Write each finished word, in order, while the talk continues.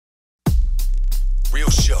Real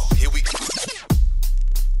show, here we go.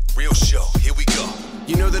 Real show, here we go.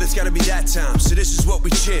 You know that it's gotta be that time, so this is what we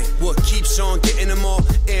chant. What keeps on getting them all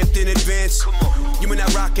amped in advance? Come on. You and I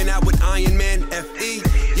rocking out with Iron Man, F.E.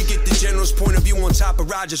 You get the general's point of view on top of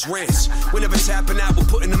Roger's rants. We're never tapping out, we're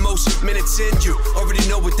putting the most minutes in. You already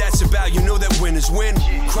know what that's about, you know that winners win.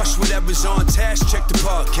 Crush whatever's on task, check the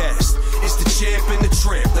podcast. It's the champ and the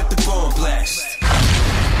tramp, let the bomb blast.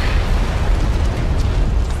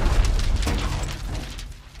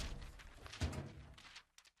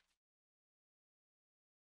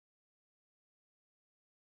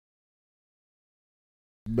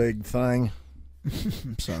 Big thing.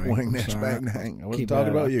 I'm sorry. Swing that bang bang. I wasn't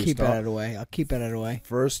talking about you. Keep it out of the way. I'll keep it out of the way.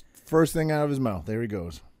 First thing out of his mouth. There he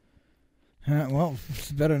goes. Well, it's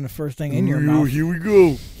better than the first thing in your mouth. Here we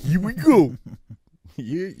go. Here we go.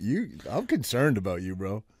 I'm concerned about you,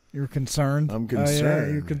 bro. You're concerned? I'm concerned.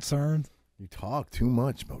 Yeah, you're concerned? You talk too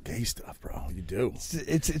much about gay stuff, bro. You do.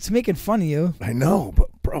 It's making fun of you. I know, but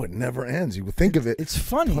bro, it never ends. You would think of it. It's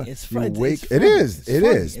funny. It's funny. It is. It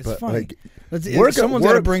is. It's but funny. Like, someone's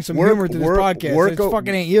got to bring some humor to this podcast. It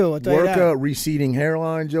fucking ain't you. I'll tell you that. Work a receding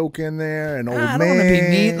hairline joke in there. An old man. I don't want to be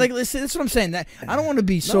mean. Like, listen, that's what I'm saying. That I don't want to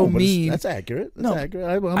be so mean. That's accurate. That's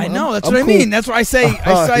accurate. I know. That's what I mean. That's what I say.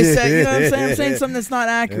 I say. You know what I'm saying? I'm saying something that's not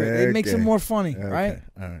accurate. It makes it more funny, right?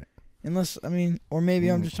 All right. Unless, or maybe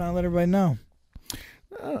I'm just trying to let everybody know.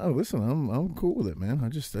 Listen, I'm cool with it, man. I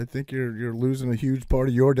think you're losing a huge part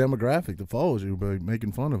of your demographic that follows you by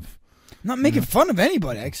making fun of. I'm not making fun of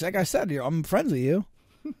anybody. Like I said, I'm friends with you.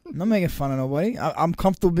 I'm not making fun of nobody. I'm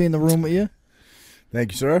comfortable being in the room with you.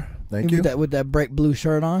 Thank you, sir. Thank you. With that bright blue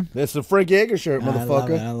shirt on. That's the Frank Yeager shirt,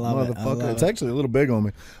 motherfucker. I love it. It's actually a little big on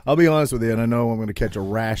me. I'll be honest with you, and I know I'm going to catch a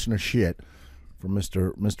ration of shit from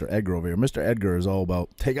Mr. Edgar over here. Mr. Edgar is all about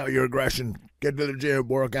take out your aggression, get to the gym,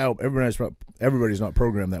 work out. Everybody's not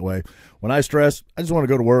programmed that way. When I stress, I just want to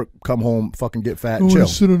go to work, come home, fucking get fat, and chill.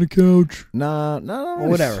 Sit on the couch. Nah,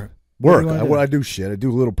 whatever. Work. I do shit. I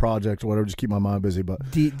do little projects or whatever, just keep my mind busy. But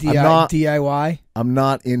DIY. I'm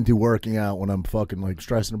not into working out when I'm fucking like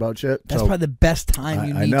stressing about shit. That's probably the best time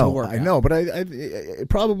you need to work out. I know, but it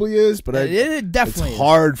probably is. But it definitely it's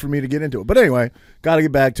hard for me to get into it. But anyway, got to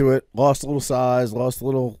get back to it. Lost a little size. Lost a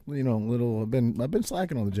little. I've been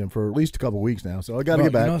slacking on the gym for at least a couple of weeks now. So I got to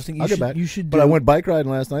get back. I'll get back. You should. But I went bike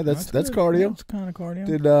riding last night. That's cardio. That's kind of cardio.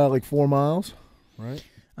 Did like 4 miles. Right.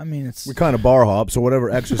 I mean, we kind of bar hop, so whatever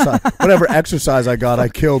exercise I got, I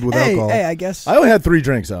killed with alcohol. Hey, I guess I only had 3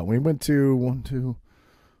 drinks out. We went to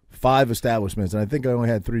 5 establishments, and I think I only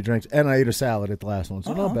had 3 drinks, and I ate a salad at the last one.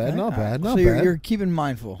 So not bad. So you're keeping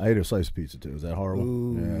mindful. I ate a slice of pizza too. Is that horrible?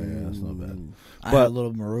 Ooh. Yeah, that's not bad. I had a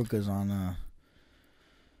little Marucas on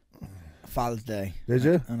Father's Day. Did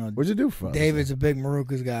you? What'd you do for Father's David's Day? a big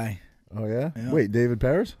Marucas guy. Oh yeah? Wait, David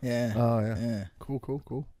Paris? Yeah. Oh yeah. Yeah.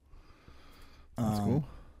 Cool. That's cool.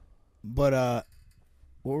 But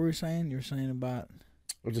what were we saying? You were saying about.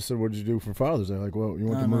 I just said, what'd you do for Father's Day? Like, what? You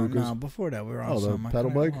went to Marucas? No, before that we were on the pedal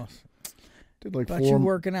bike. Did like you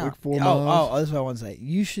working out? Like 4 miles. Oh, that's what I want to say.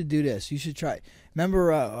 You should do this. You should try. Remember,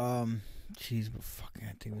 jeez, fucking,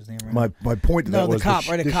 I think his name right. My point to that was the cop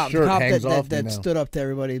that stood stood up to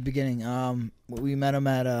everybody at the beginning. We met him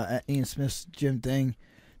at Ian Smith's gym thing.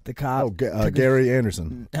 The cop. Oh, Gary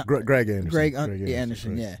Anderson. Greg Anderson. Greg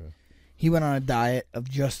Anderson. Yeah. He went on a diet of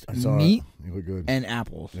just meat and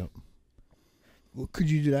apples. Yep. Well, could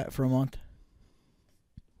you do that for a month?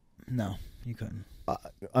 No, you couldn't.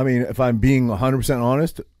 I mean, if I'm being 100%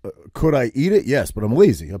 honest, could I eat it? Yes, but I'm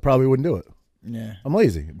lazy. I probably wouldn't do it. Yeah. I'm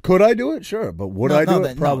lazy. Could I do it? Sure. But would I do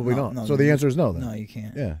it? Probably not. So the answer is no then. No, you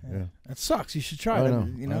can't. Yeah. That sucks. You should try it. I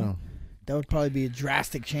know. That would probably be a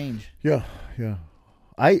drastic change. Yeah.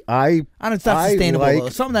 I know it's not sustainable though.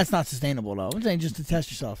 Something that's not sustainable though. I'm saying just to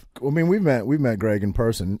test yourself. I mean, we've met Greg in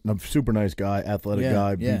person. A super nice guy, athletic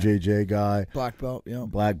guy, BJJ guy, black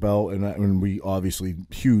belt, and we obviously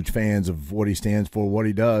huge fans of what he stands for, what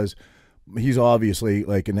he does. He's obviously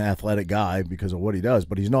like an athletic guy because of what he does,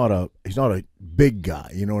 but he's not a big guy.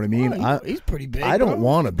 You know what I mean? He's pretty big. I don't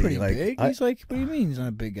want to be pretty like. Big. He's like, what do you mean he's not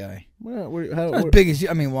a big guy? Not as big as you.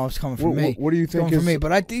 I mean, it's coming from me. What do you think? Coming from me,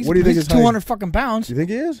 but he's 200 fucking pounds. You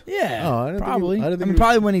think he is? Yeah, probably.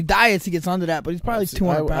 Probably when he diets, he gets under that, but he's probably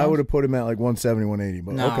 200 pounds. I would have put him at like 170, 180.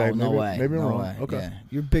 But no, okay, no way. Maybe I'm wrong. Way. Okay, yeah.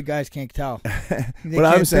 Your big guys can't tell. But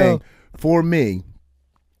I'm saying for me,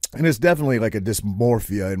 and it's definitely like a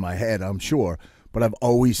dysmorphia in my head, I'm sure. But I've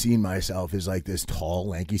always seen myself as like this tall,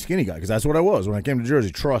 lanky, skinny guy because that's what I was when I came to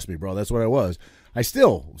Jersey. Trust me, bro, that's what I was. I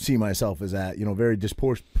still see myself as that, very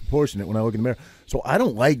disproportionate when I look in the mirror. So I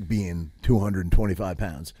don't like being 225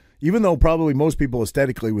 pounds. Even though probably most people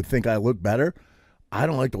aesthetically would think I look better, I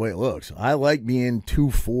don't like the way it looks. I like being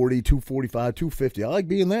 240, 245, 250. I like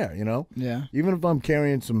being there, you know? Yeah. Even if I'm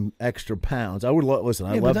carrying some extra pounds. I would listen,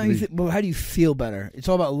 I Yeah, love but well, how do you feel better? It's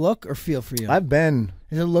all about look or feel for you? I've been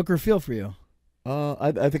Is it look or feel for you?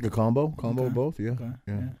 I think a combo Okay. of both, yeah. Okay.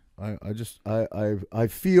 Yeah. I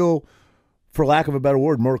feel, for lack of a better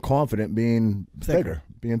word, more confident being Thicker.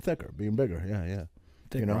 being thicker, being bigger. Yeah.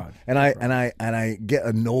 Thick You know? rod. And I get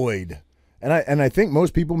annoyed. And I think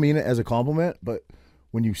most people mean it as a compliment, but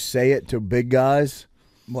when you say it to big guys,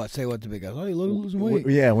 What? Say what to big guys? Oh, you losing weight.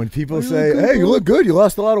 yeah, when people Oh, you say, look good, "Hey, you bro." look good. You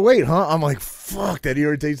lost a lot of weight, huh?" I'm like, "Fuck, that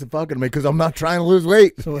irritates the fuck out of me because I'm not trying to lose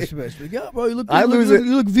weight." So what's the best? Yeah, bro, you look. I lose it.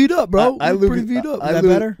 You look V'd up, bro. I you look pretty V'd up. Is that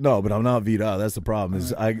better? No, but I'm not V'd up. That's the problem.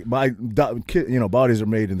 Is bodies are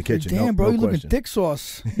made in the kitchen. Damn, no, bro, no you looking question. thick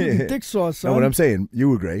sauce. You looking thick sauce, son. No, what I'm saying,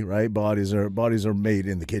 you agree, right? Bodies are made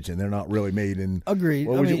in the kitchen. They're not really made in. Agreed.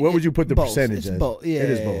 What would you put the both. percentage It's as? both. Yeah, it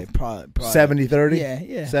is both. Probably 70-30?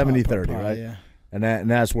 Yeah. 70-30, probably, right? Yeah. And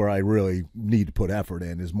that's where I really need to put effort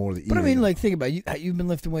in. Is more the. But I eating. mean, like, think about it. You've been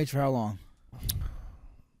lifting weights for how long?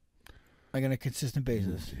 Like on a consistent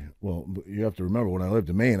basis. Well, you have to remember when I lived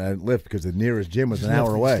in Maine, I lived because the nearest gym was Just an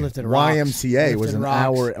hour away. lifted rocks. YMCA was Lifted an rocks.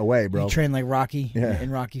 hour away, bro. You train like Rocky Yeah. in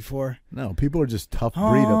Rocky 4. No, people are just tough breed up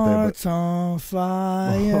there. But Hearts on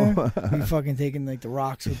fire. You fucking taking like the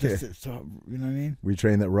rocks with this, you know what I mean? we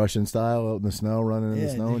trained that Russian style out in the snow, running in Yeah,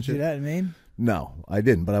 the snow did and you shit. do that in Maine? No, I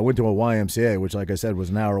didn't. But I went to a YMCA, which, like I said, was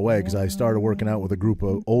an hour away because I started working out with a group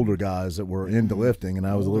of older guys that were into lifting, and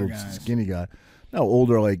I was a Older little guys. skinny guy. No,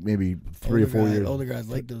 older, like maybe 3 or 4 years. Older guys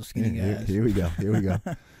like those skinny Yeah, guys. Here we go.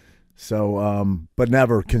 So, but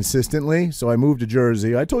never consistently. So I moved to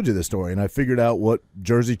Jersey. I told you this story, and I figured out what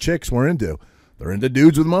Jersey chicks were into. They're into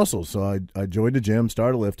dudes with muscles. So I joined a gym,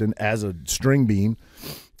 started lifting as a string bean.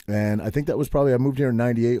 And I think that was probably, I moved here in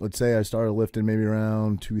 98. Let's say I started lifting maybe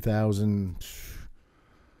around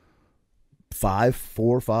 2005,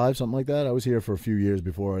 4 or 5, something like that. I was here for a few years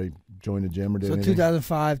before I joined a gym or did So anything.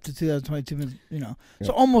 2005 to 2022,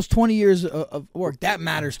 so almost 20 years of work. That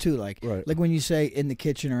matters too. Like, Right. like when you say in the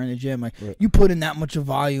kitchen or in the gym, like Right. you put in that much of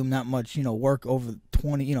volume, that much, work over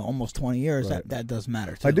 20, almost 20 years. Right. That does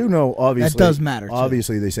matter too. I do know, obviously. That does matter, too.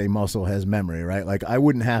 Obviously, they say muscle has memory, right? Like, I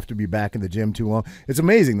wouldn't have to be back in the gym too long. It's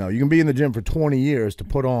amazing, though. You can be in the gym for 20 years to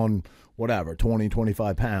put on, whatever, 20,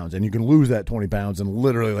 25 pounds. And you can lose that 20 pounds in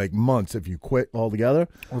literally, like, months if you quit altogether.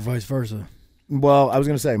 Or vice versa. Well, I was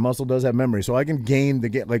going to say, muscle does have memory. So I can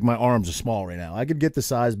like, my arms are small right now. I could get the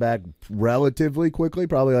size back relatively quickly,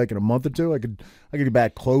 probably, like, in a month or two. I could get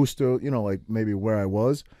back close to, like, maybe where I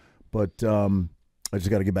was. But, I just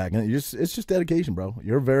got to get back in. It's just dedication, bro.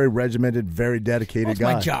 You're a very regimented, very dedicated Well, it's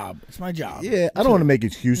guy. my job. It's my job. Yeah, I don't want to make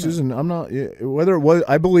excuses, and I'm not. Whether it was,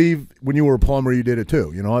 I believe when you were a plumber, you did it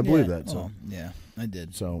too. I believe that. So Well, yeah, I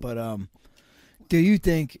did. So- but do you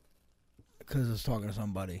think? Because I was talking to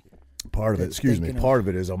somebody. part of it, part of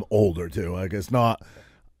it is I'm older too. Like it's not.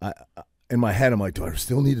 In my head, I'm like, do I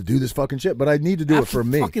still need to do this fucking shit? But I need to do it for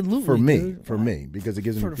me, Absolutely, dude. for me, because it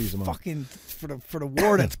gives me For peace of the mind. fucking for the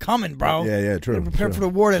war that's coming, bro. Yeah, true. Get prepared true. for the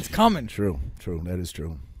war that's coming. True. That is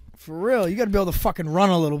true. For real, you got to be able to fucking run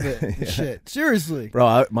a little bit. And shit, seriously.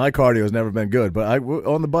 Bro, my cardio has never been good, but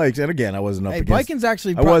on the bikes, and again, I wasn't up Hey, against. biking's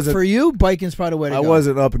actually I wasn't- for you. Biking's probably the way to I go.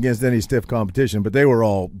 wasn't up against any stiff competition, but they were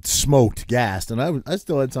all smoked, gassed, and I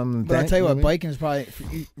still had something. In the But I tank, tell you know what, I mean? biking's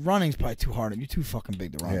probably running's probably too hard. You're too fucking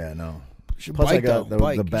big to run. Yeah, no. You should Plus I bike got though. the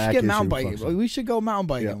Bike. You back should get mountain issue biking. fucks up. We should go mountain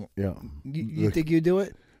biking. Yeah. You think you do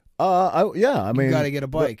it? Yeah. I mean, gotta get a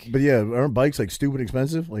bike. But yeah, aren't bikes like stupid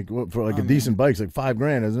expensive? Like for like a mean- decent bike's like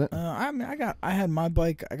 $5,000, isn't it? I had my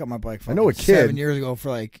bike. I got my bike. I know a fucking kid- 7 years ago for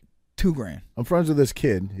like $2,000. I'm friends with this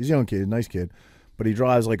kid. He's a young kid, nice kid, but he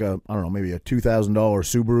drives like I don't know, maybe a $2,000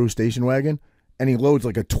 Subaru station wagon, and he loads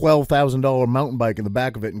like a $12,000 mountain bike in the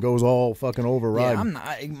back of it and goes all fucking over riding. Yeah, I'm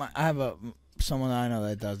not. I have someone I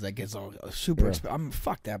know that gets all super expensive. I'm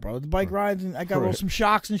fuck that, bro. The bike rides and I got Right. some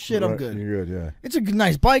shocks and shit. I'm Right, good. You're good, yeah. It's a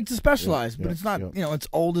nice bike to specialize, but yeah, it's not. yeah. It's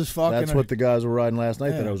old as fuck. That's and what the guys were riding last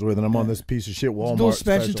night that Yeah. I was with, and I'm on Yeah. this piece of shit Walmart dual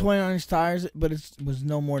suspension, special. 29-inch tires, but it was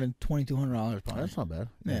no more than $2,200 probably. That's not bad.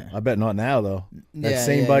 Yeah. I bet not now though. That Yeah,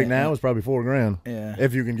 same yeah, bike yeah, now is probably $4,000 Yeah.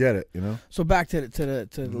 if you can get it. So back to the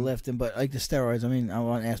Mm-hmm. lifting, but like the steroids. I mean, I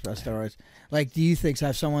want to ask about steroids. Like, do you think so I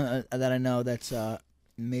have someone that I know that's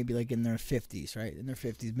maybe like in their 50s, right? In their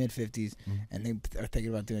 50s, mid 50s, and they are thinking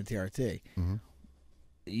about doing TRT. Mhm.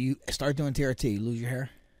 You start doing TRT, you lose your hair.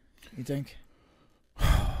 You think?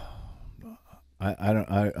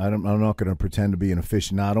 I'm not going to pretend to be an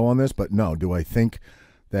aficionado on this, but no. Do I think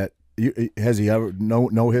that has he ever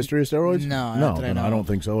no history of steroids? No, no. not that I Then know I don't of.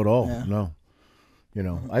 think so at all. Yeah. No. You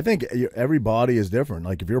know, I think every body is different.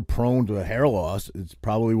 Like if you're prone to a hair loss, it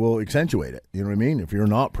probably will accentuate it. You know what I mean? If you're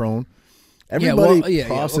not prone, everybody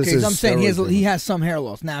processes. Okay, so I'm saying he has some hair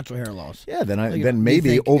loss, natural hair loss. Yeah, then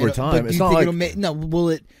maybe over time, it's not like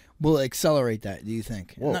will it accelerate that? Do you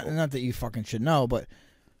think? Well, not that you fucking should know, but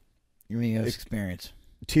you mean you have experience.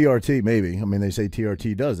 TRT maybe. I mean, they say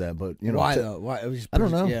TRT does that, but you know why though? Why? I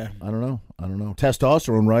don't know. Yeah, I don't know.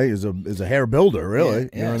 Testosterone, right, is a hair builder, really.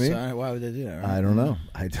 Yeah, you know what I mean? So why would they do that? Right? I don't know.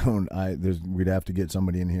 We'd have to get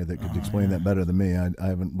somebody in here that could explain that better than me. I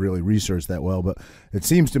haven't really researched that well, but it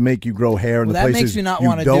seems to make you grow hair in the places that makes me not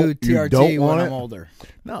want to do TRT when I'm older.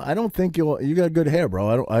 No, I don't think you got good hair,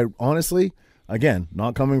 bro. I honestly, again,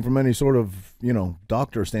 not coming from any sort of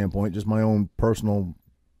doctor standpoint, just my own personal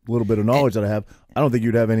little bit of knowledge that I have. I don't think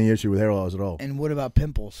you'd have any issue with hair loss at all. And what about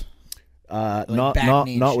pimples? Not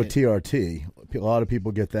with TRT. A lot of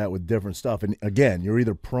people get that with different stuff. And again, you're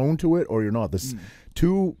either prone to it or you're not.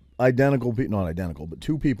 Two identical, not identical, but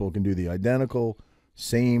two people can do the identical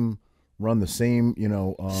run the same,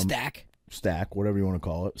 stack, whatever you want to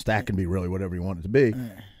call it. Stack can be really whatever you want it to be.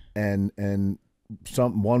 And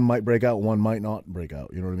one might break out, one might not break out.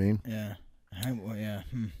 You know what I mean? Yeah.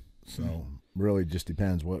 So really just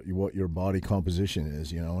depends what your body composition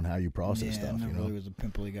is, and how you process stuff. I really was a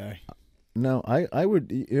pimply guy. No, I would,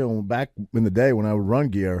 back in the day when I would run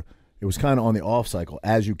gear, it was kind of on the off cycle.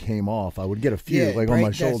 As you came off, I would get a few on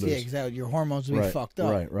my shoulders. Yeah, exactly. Your hormones would be fucked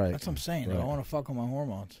up. Right. That's what I'm saying. Right. I don't want to fuck with my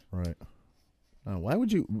hormones. Right. Why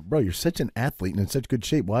would you, bro? You're such an athlete and in such good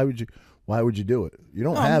shape. Why would you do it? You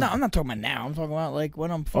don't have. I'm not talking about now. I'm talking about like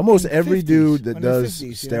when I'm. Almost every 50s, dude that does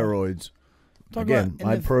 50s, steroids. Again,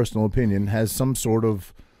 my personal opinion has some sort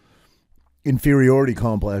of inferiority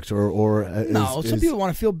complex or some people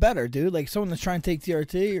want to feel better, dude. Like someone that's trying to take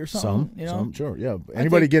TRT or something. Some, sure, yeah.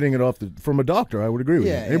 Anybody getting it from a doctor, I would agree with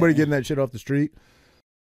you. Anybody getting that shit off the street,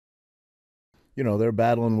 they're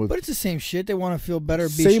battling with. But it's the same shit. They want to feel better,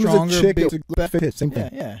 be same stronger, as a chick. same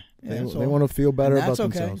thing. Yeah. They want to feel better about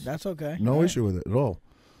themselves. That's okay. No issue with it at all.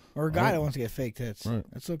 Or a guy that wants to get fake tits. Right.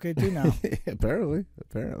 That's okay too now. Apparently.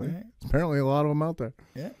 Right. Apparently a lot of them out there.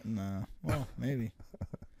 Yeah? No. Well, maybe.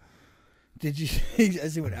 Did you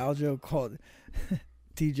see what Aljo called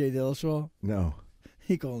TJ Dillashaw? No.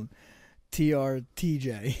 He called him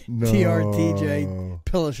TRTJ. No. TRTJ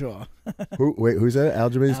Dillashaw. Who's that?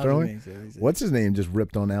 Aljamain Sterling? What's his name just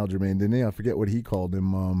ripped on Aljamain, didn't he? I forget what he called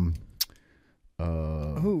him.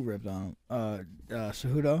 Who ripped on him?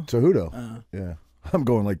 Cejudo? Cejudo. Yeah. I'm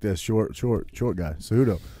going like this, short guy.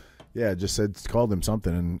 Cejudo. Yeah, just called him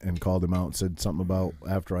something and called him out and said something about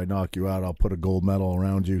after I knock you out, I'll put a gold medal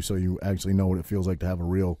around you so you actually know what it feels like to have a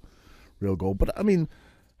real gold. But I mean,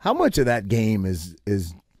 how much of that game is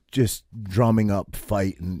just drumming up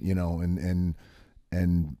fight and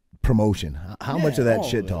promotion? How much of that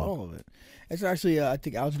shit talk? All of it. It's actually I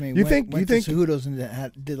think Aljamain went to Cejudo's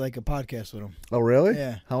and did like a podcast with him. Oh really?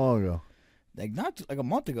 Yeah. How long ago? Not like a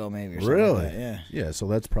month ago, maybe. Or something really? Like that. Yeah. Yeah. So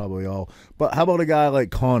that's probably all. But how about a guy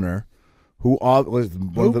like Conor, Conor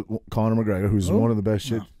McGregor, who's one of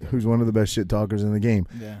the best shit talkers in the game.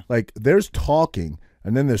 Yeah. Like there's talking,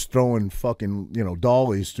 and then there's throwing fucking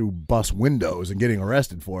dollies through bus windows and getting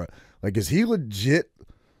arrested for it. Like, is he legit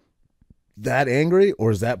that angry,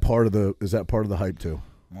 or is that part of the hype too?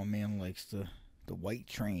 My man likes the white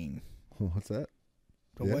train. What's that?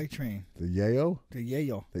 The white train. The Yayo? The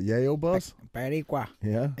Yayo. The Yayo bus? Baricua.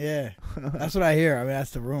 Yeah? Yeah. That's what I hear. I mean,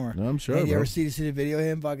 that's the rumor. No, I'm sure, hey, you bro. ever see the video of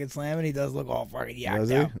him fucking slamming? He does look all fucking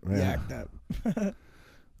yacked out. Yeah. Yacked up.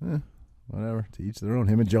 Whatever. To each their own.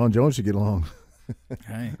 Him and John Jones should get along.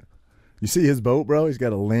 Hey. You see his boat, bro? He's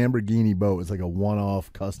got a Lamborghini boat. It's like a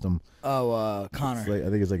one-off custom. Oh, Connor. I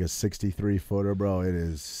think it's like a 63-footer, bro. It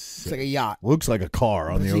is. It's like a yacht. Looks like a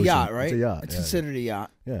car on the ocean. It's a yacht, right? It's a yacht. It's considered a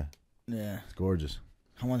yacht. Yeah. Yeah. It's gorgeous.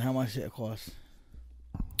 How much did it cost?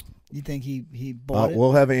 You think he bought it?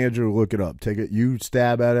 We'll have Andrew look it up. Take it. You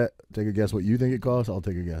stab at it. Take a guess what you think it costs. I'll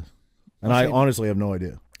take a guess. And I honestly have no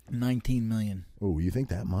idea. $19 million. Oh, you think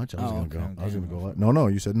that much? I was going to go. I was going to go. No.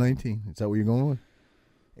 You said 19. Is that what you're going with?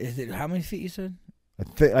 Is it how many feet you said?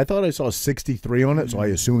 I thought I saw 63 on it, so I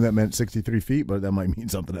assumed that meant 63 feet, but that might mean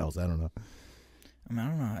something else. I don't know. I mean, I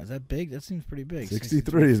don't know. Is that big? That seems pretty big.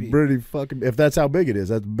 63 is pretty fucking. If that's how big it is,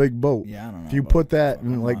 that's a big boat. Yeah, I don't know. If you put that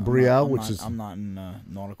in like Brielle, which is. I'm not in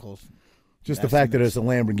nauticals. Just the fact that it's a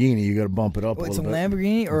Lamborghini, you got to bump it up a little bit. It's a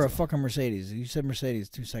Lamborghini or a fucking Mercedes? You said Mercedes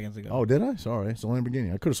 2 seconds ago. Oh, did I? Sorry. It's a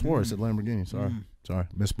Lamborghini. I could have swore I said Lamborghini. Sorry. Sorry.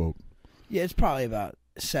 Misspoke. Yeah, it's probably about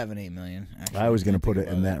 7-8 million. Actually, I was going to put it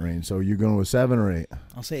in that range. So you're going with 7 or 8?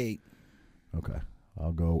 I'll say 8. Okay.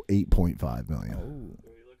 I'll go 8.5 million. Oh.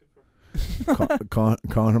 Conor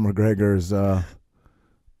McGregor's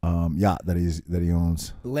yacht that he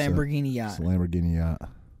owns. Lamborghini yacht. It's a Lamborghini yacht.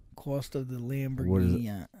 Cost of the Lamborghini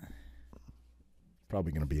yacht.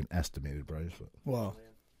 Probably going to be an estimated price. But. Well,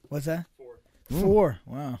 what's that? 4.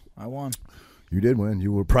 Wow, I won. You did win.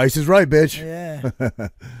 You were Price is Right, bitch. Yeah.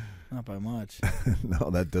 Not by much. No,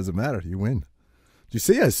 that doesn't matter. You win. Did you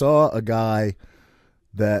see? I saw a guy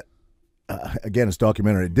that, again, it's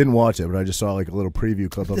documentary. I didn't watch it, but I just saw like a little preview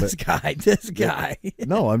clip of This guy.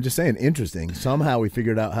 No, I'm just saying, interesting. Somehow he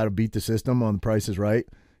figured out how to beat the system on The Price is Right.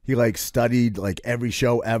 He like studied like every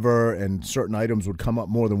show ever, and certain items would come up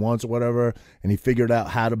more than once or whatever, and he figured out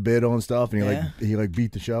how to bid on stuff, and he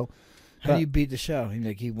beat the show. How do you beat the show?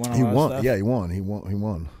 He won. He won. Stuff? Yeah, he won. He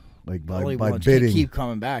won. Like by bidding. Can't keep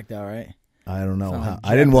coming back though, right? I don't know. Like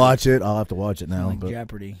I didn't watch it. I'll have to watch it now. Like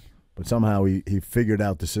Jeopardy. But somehow he figured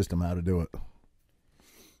out the system how to do it.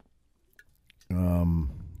 You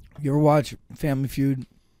ever watch Family Feud?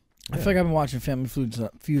 Yeah. I feel like I've been watching Family Feud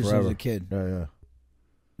since I was a kid. Yeah.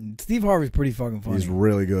 Steve Harvey's pretty fucking funny. He's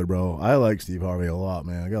really good, bro. I like Steve Harvey a lot,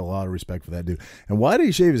 man. I got a lot of respect for that dude. And why did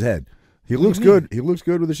he shave his head? He looks good. He looks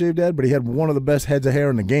good with a shaved head, but he had one of the best heads of hair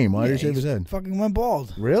in the game. Why did he shave his head? Fucking went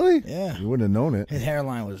bald. Really? Yeah. You wouldn't have known it. His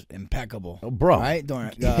hairline was impeccable. Oh, bro. Right?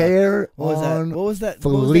 Hair what was that?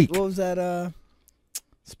 Fleek. What was that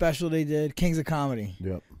special they did? Kings of Comedy.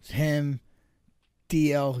 Yep. It's him,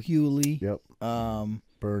 D.L. Hewley. Yep.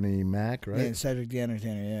 Bernie Mac, right? And Cedric the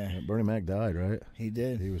Entertainer, yeah. Bernie Mac died, right? He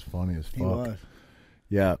did. He was funny as fuck. He was.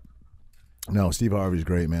 Yeah. No, Steve Harvey's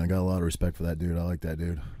great, man. I got a lot of respect for that dude. I like that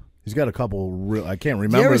dude. He's got a couple. I can't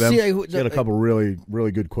remember them. He's got a couple really,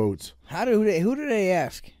 really good quotes. Who do they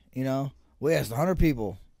ask? You know, we asked 100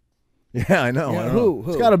 people. Yeah, I know. You know, I know.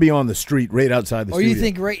 Who? It's got to be on the street, right outside the studio. Or you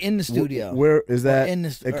think right in the studio? Where is that?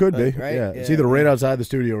 It could be. Right? Yeah, it's either right outside the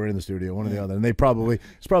studio or in the studio, one or the other. And it's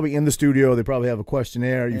probably in the studio. They probably have a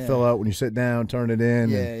questionnaire you fill out when you sit down, turn it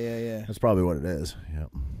in. Yeah. That's probably what it is. Yep.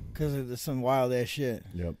 Because there's some wild ass shit.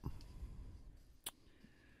 Yep.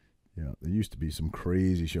 Yeah, there used to be some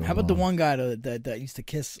crazy shows. How about the one guy that used to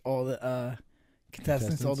kiss all the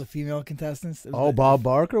contestants, all the female contestants? Bob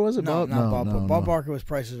Barker, was it? No, not Bob. No. Bob Barker was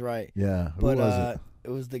Price is Right. Yeah, who was it? It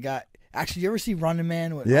was the guy. Actually, you ever see Running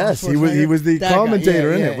Man? Yes, he was the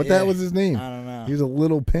commentator in it. What the hell was his name? I don't know. He was a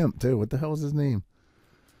little pimp too. What the hell was his name?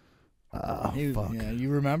 Fuck. Yeah, you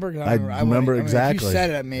remember? I remember exactly. If you said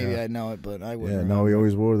it, maybe I'd know it, but I wouldn't. Yeah, no, he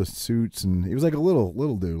always wore the suits, and he was like a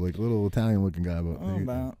little dude, like a little Italian-looking guy. But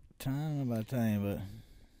about time, but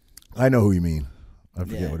I know who you mean. I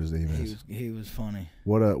forget what his name is. He was funny.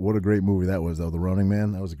 What a great movie that was, though. The Running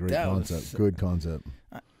Man. That was a great concept. Good concept.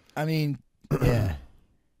 I mean, yeah.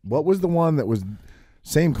 What was the one that was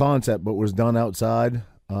same concept but was done outside?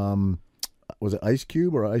 Was it Ice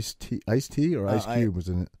Cube or Ice T or Ice Cube was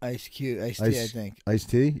in it? Ice T, I think. Ice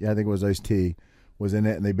T? Yeah, I think it was Ice T was in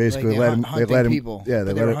it, and they basically let him. They let him. People. Yeah,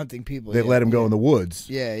 they were hunting people. They let him go in the woods.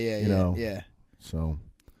 Yeah. You know. Yeah. So.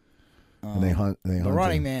 And they hunt. The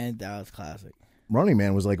Running Man, that was classic. Running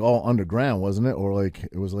Man was like all underground, wasn't it? Or like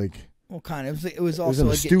it was like. Well, kind of. It was also in a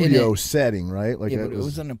like studio setting, right? Like but it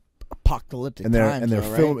was an apocalyptic and they're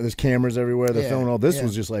filming. Right? There's cameras everywhere. They're filming all this.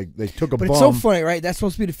 Was just like they took a bomb. But it's so funny, right? That's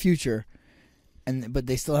supposed to be the future. But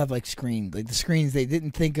they still have like screens. Like the screens, they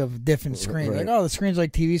didn't think of different screens. Right. Like, the screens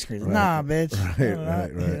like TV screens. Right. Nah, bitch.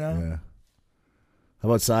 Right. You know? Yeah. How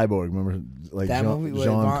about Cyborg? Remember, like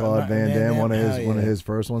Jean-Claude Van Damme, one of his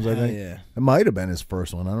first ones, I think. Yeah. It might have been his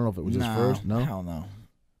first one. I don't know if it was his first. No, hell no.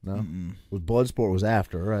 Was Bloodsport was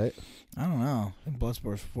after, right? I don't know. I think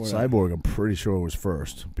Bloodsport's before. Cyborg, I'm pretty sure was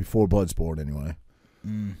first, before Bloodsport, anyway.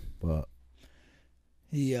 But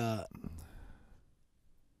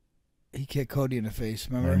he kicked Cody in the face.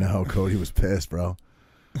 Remember? I know Cody was pissed, bro.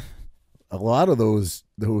 A lot of those.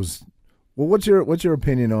 Well, what's your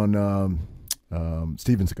opinion on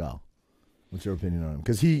Steven Seagal? What's your opinion on him?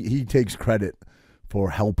 Because he takes credit for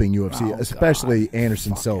helping UFC, especially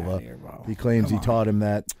Anderson Silva. Here, he claims he taught him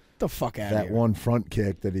that. The fuck out that here. one front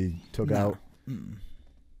kick that he took out.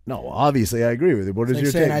 No, obviously I agree with you. What is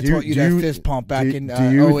your take? I taught you that fist pump back in.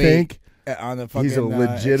 Do you think on the fucking he's a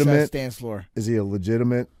legitimate stance floor? Is he a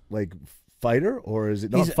legitimate fighter, or is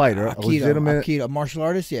it not fighter? A legitimate Aikido, martial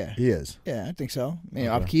artist. Yeah, he is. Yeah, I think so.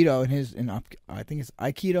 Aikido I think it's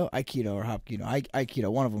Aikido or Hapkido.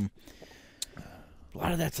 Aikido, one of them. A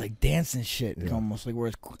lot of that's like dancing shit, almost like where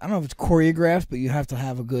it's, I don't know if it's choreographed, but you have to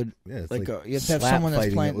have a good you have to have someone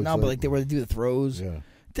that's playing. No, but where they do the throws. Yeah.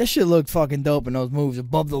 That shit looked fucking dope in those moves.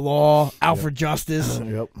 Above the Law, Out for Justice.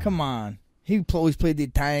 Come on. He always played the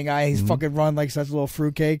Italian guy. He's fucking run like such a little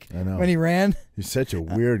fruitcake. I know. When he ran. He's such a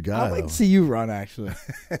weird guy. I'd like to see you run, actually.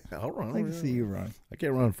 I'll run. I'd like to see you run. I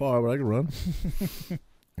can't run far, but I can run.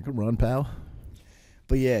 I can run, pal.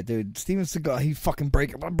 But yeah, dude, Steven Seagal, he fucking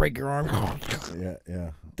break your arm. Yeah.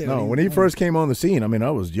 Dude, No, when he first came on the scene, I mean,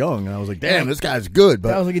 I was young and I was like, damn, this guy's good. But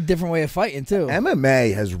that was like a different way of fighting too.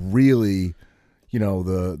 MMA has really,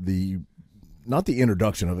 the not the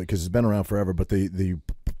introduction of it because it's been around forever, but the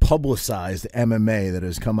publicized MMA that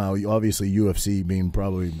has come out, obviously UFC being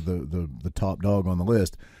probably the top dog on the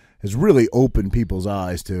list, has really opened people's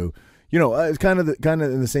eyes to, it's kind of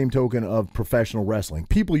in the same token of professional wrestling.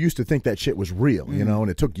 People used to think that shit was real, and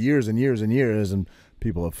it took years and years and years, and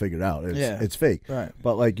people have figured out it's fake. Right.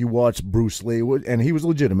 But like you watch Bruce Lee, and he was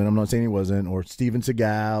legitimate. I'm not saying he wasn't, or Steven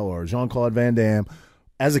Seagal, or Jean-Claude Van Damme.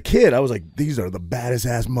 As a kid, I was like, these are the baddest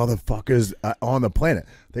ass motherfuckers on the planet.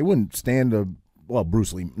 They wouldn't stand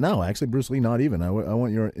Bruce Lee. No, actually, Bruce Lee, not even. I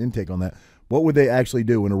want your intake on that. What would they actually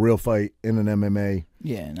do in a real fight in an MMA?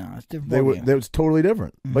 Yeah, no, it's different. That was totally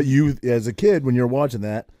different. Mm-hmm. But you, as a kid, when you're watching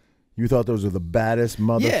that, you thought those were the baddest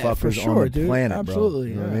motherfuckers on the planet,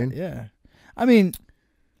 absolutely, bro. You know what I mean? Yeah. I mean,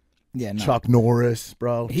 yeah, no. Chuck Norris,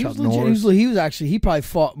 bro. He Chuck was legit, Norris. he was actually, he probably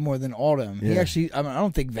fought more than all of them. Yeah. He actually, I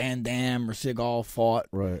don't think Van Damme or Seagal fought.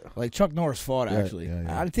 Right. Like Chuck Norris fought, actually.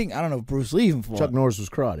 Yeah. I don't know if Bruce Lee even fought. Chuck Norris was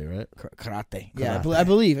karate, right? Karate. Yeah, I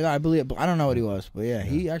believe. I don't know what he was, but yeah,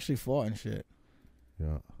 he actually fought and shit.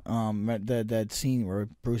 Yeah. That scene where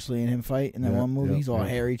Bruce Lee and him fight in that one movie, he's all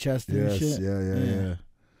hairy chested and shit. Yeah.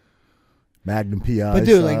 Magnum PI. But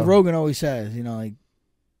dude, like Rogan always says, like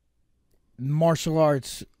martial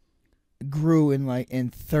arts grew in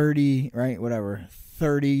 30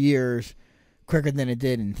 years quicker than it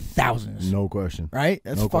did in thousands. No question. Right?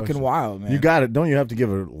 That's fucking wild, man. You got it. Don't you have to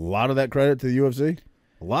give a lot of that credit to the UFC?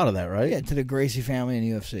 A lot of that, right? Yeah, to the Gracie family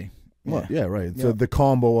and UFC. Yeah, well, yeah, right. So the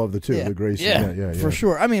combo of the two, the Gracie. Yeah, for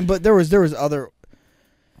sure. I mean, but there were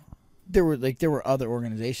other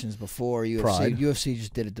organizations before UFC. Pride. UFC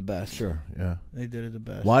just did it the best. Sure, yeah. They did it the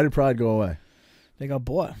best. Why did Pride go away? They got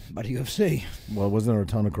bought by the UFC. Well, wasn't there a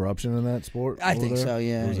ton of corruption in that sport? I think so,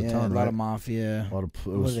 yeah. There was a ton, a lot right? of mafia. A lot of,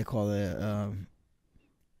 what do they call it?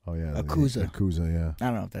 Yakuza. Yakuza, yeah.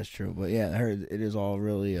 I don't know if that's true, but yeah, I heard it is all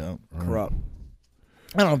really corrupt.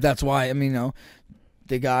 I don't know if that's why. I mean,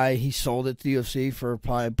 the guy, he sold it to the UFC for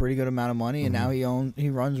probably a pretty good amount of money, and now he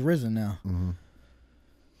runs Risen now. Mm-hmm.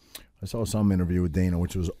 I saw some interview with Dana,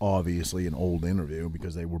 which was obviously an old interview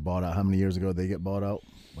because they were bought out. How many years ago did they get bought out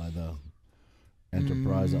by the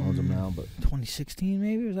enterprise that owns them now? But 2016,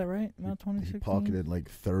 maybe, was that right? About 2016. He pocketed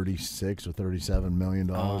like $36 or $37 million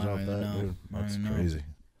off that. Dude. That's crazy.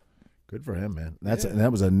 Good for him, man.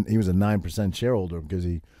 That was he was a 9% shareholder because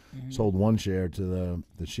he sold one share to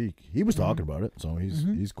the Sheik. He was talking about it, so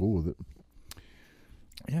he's cool with it.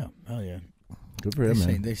 Yeah, hell yeah. Good for him,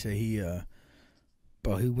 man. They say he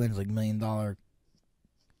wins like $1 million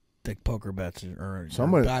like poker bets or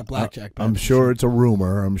blackjack bets. I'm sure it's a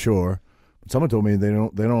rumor. I'm sure. But someone told me they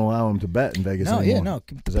don't allow him to bet in Vegas anymore. Yeah, no.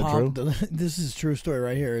 Is that true? This is a true story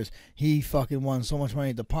right here. Is he fucking won so much money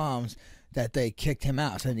at the Palms that they kicked him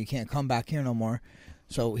out, said he can't come back here no more.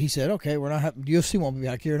 So he said, "Okay, we're not UFC won't be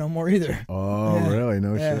back here no more either." Oh, really?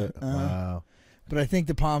 No shit. Wow. But I think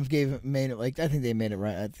the Palms made it I think they made it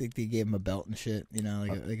right. I think they gave him a belt and shit,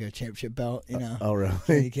 like a championship belt, Oh, really?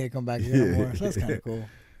 So he can't come back here no more. So that's kind of cool.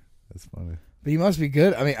 That's funny. But you must be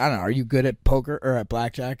good. I mean, I don't know. Are you good at poker or at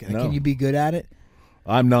blackjack? No. Can you be good at it?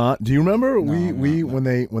 I'm not. Do you remember when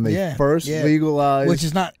they first legalized, which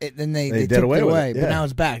is not, then they did took away it with away, it. but now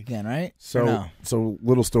it's back again, right? So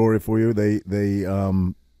little story for you. They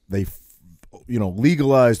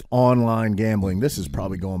legalized online gambling. This is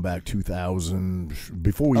probably going back 2000,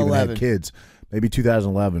 before we even had kids. Maybe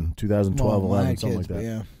 2011, 2012, 11, something like that.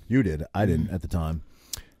 Yeah. You did. I didn't at the time.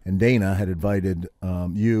 And Dana had invited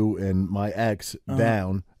you and my ex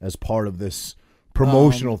down as part of this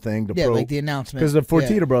promotional thing to like the announcement, because the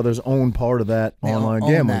Fertitta brothers own part of that online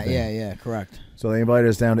gambling thing. Yeah, correct. So they invited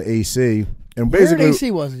us down to AC, and where basically in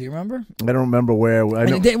AC was it? Do you remember? I don't remember where.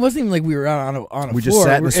 It wasn't even like we were out on a we floor. just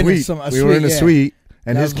sat in the suite. We were in the suite,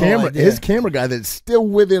 and his camera guy that's still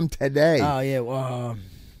with him today. Oh yeah,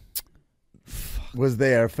 was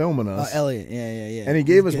there filming us. Elliot, yeah. And he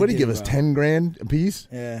gave us, what did he give us, 10 grand a piece?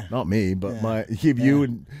 Yeah. Not me, but he gave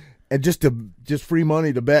you and just free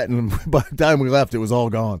money to bet, and by the time we left, it was all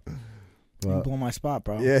gone. You blew my spot,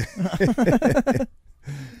 bro. Yeah.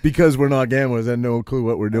 Because we're not gamblers and no clue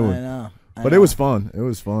what we're doing. I know. But it was fun. It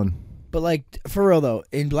was fun. But like, for real though,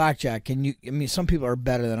 in blackjack, some people are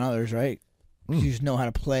better than others, right? You just know how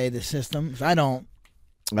to play the system. I don't.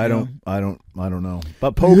 I don't know.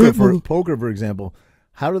 But poker, for example,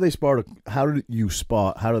 how do they spot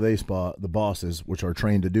the bosses, which are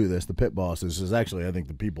trained to do this, the pit bosses, is actually, I think,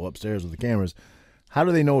 the people upstairs with the cameras. How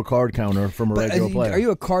do they know a card counter from a regular player? Are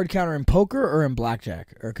you a card counter in poker or in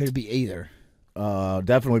blackjack, or could it be either?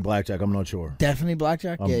 Definitely blackjack. I'm not sure. Definitely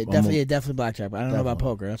blackjack. Definitely blackjack. But I don't know about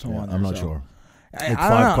poker. That's what I'm not sure. I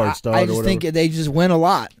don't know. I just think they just win a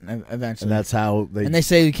lot eventually, and that's how they. And they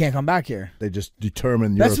say you can't come back here. They just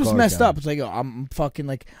determine. That's what's messed up. It's like, I'm fucking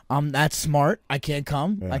like, I'm that smart. I can't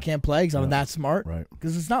come. Yeah. I can't play because I'm that smart. Right.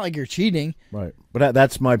 Because it's not like you're cheating. Right. But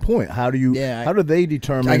that's my point. How do you? Yeah, how do they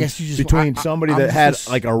determine? I guess you just, between somebody that had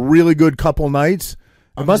like a really good couple nights.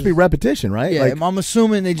 It must be repetition, right? Yeah. Like, I'm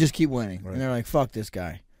assuming they just keep winning, and they're like, "Fuck this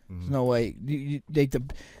guy." There's no way.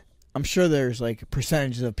 I'm sure there's like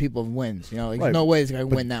percentages of people wins. There's no way this guy can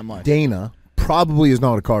win that much. Dana probably is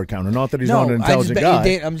not a card counter. Not that he's not an intelligent guy.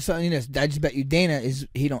 I'm just telling you this. I just bet you Dana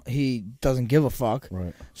he doesn't give a fuck.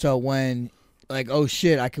 Right. So when like, oh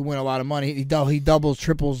shit, I can win a lot of money. He doubles,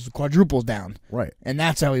 triples, quadruples down. Right. And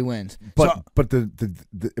that's how he wins. But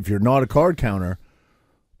the if you're not a card counter,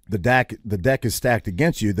 the deck is stacked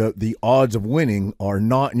against you. The odds of winning are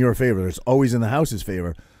not in your favor. It's always in the house's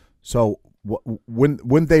favor. So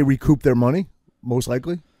wouldn't they recoup their money? Most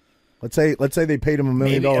likely. Let's say they paid him $1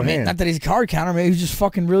 million hand. Not that he's a card counter. Maybe he's just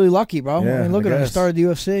fucking really lucky, bro. Yeah, look at him. He started the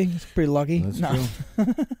UFC. He's pretty lucky. That's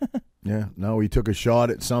true. Yeah. No, he took a shot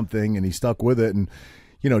at something and he stuck with it. And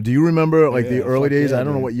do you remember like the early days? I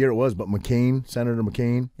don't know what year it was, but Senator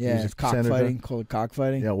McCain. Yeah, it's cockfighting. Called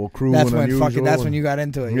cockfighting. Yeah, well, cruel and unusual. That's when you got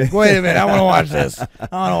into it. Like, wait a minute, I want to watch this.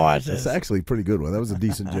 It's actually a pretty good one. That was a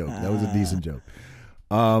decent joke.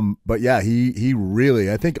 But yeah, he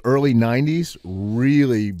really, I think early 90s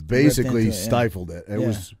really basically stifled it. It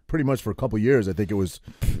was pretty much for a couple years. I think it was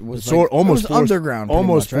almost forced, underground,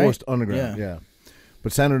 almost much, forced right? underground. Yeah.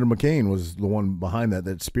 But Senator McCain was the one behind that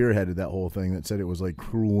spearheaded that whole thing, that said it was like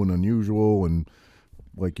cruel and unusual and,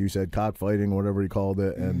 like you said, cockfighting or whatever he called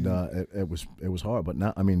it. And it was hard. But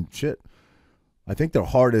now, I mean, shit. I think the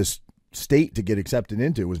hardest state to get accepted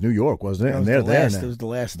into was New York, wasn't it? And they're there now. It was the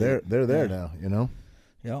last state. They're there now,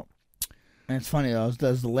 Yep. And it's funny, though. That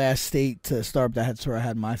was the last state to start. That's where I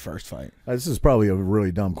had my first fight. This is probably a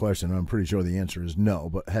really dumb question. I'm pretty sure the answer is no.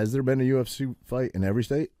 But has there been a UFC fight in every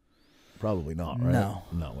state? Probably not, right?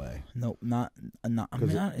 No way. Nope, not.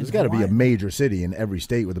 There's got to be a major city in every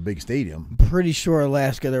state with a big stadium. I'm pretty sure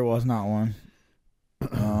Alaska there was not one.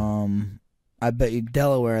 I bet you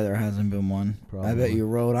Delaware there hasn't been one. Probably. I bet you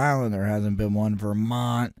Rhode Island there hasn't been one.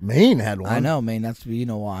 Vermont, Maine had one. I know Maine. That's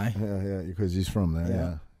why. Yeah, because he's from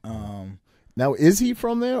there. Yeah. Now, is he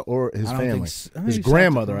from there or his family? His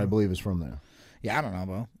grandmother, I believe, is from there. Yeah, I don't know,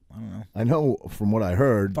 bro. I don't know. I know from what I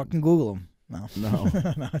heard. Fucking Google him. No.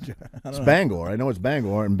 It's Bangor. I know it's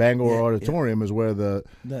Bangor, and Bangor Auditorium is where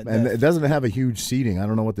and it doesn't have a huge seating. I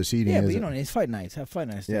don't know what the seating is. Yeah, but you don't need fight nights. Have fight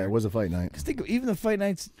nights there. Yeah, it was a fight night. Because think of even the fight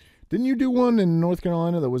nights. Didn't you do one in North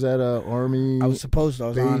Carolina that was at Army? I was supposed to. I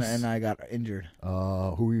was on it, and I got injured.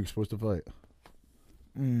 Who were you supposed to fight?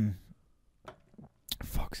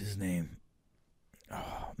 Fuck's his name?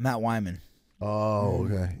 Matt Wyman. Oh,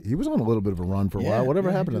 okay. He was on a little bit of a run for a while.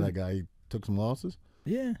 Whatever happened to that guy? He took some losses?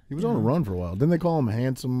 Yeah. He was on a run for a while. Didn't they call him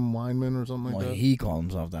Handsome Weinman or something like that? He called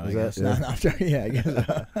himself that, I guess. Yeah. I guess.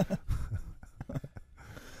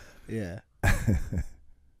 Yeah.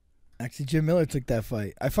 Actually, Jim Miller took that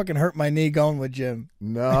fight. I fucking hurt my knee going with Jim.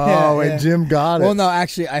 No, and Jim got it. Well, no,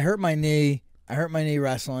 actually, I hurt my knee.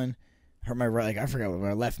 Wrestling. Hurt my right, I forgot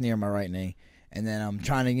my left knee or my right knee. And then I'm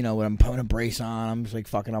trying to, when I'm putting a brace on, I'm just like,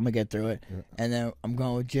 fucking, I'm going to get through it. Yeah. And then I'm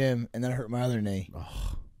going with Jim, and then I hurt my other knee.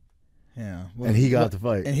 Oh. Yeah. And he got the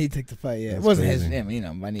fight. And he took the fight, yeah. That's it wasn't crazy.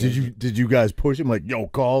 his, my knee. Did you guys push him like, yo,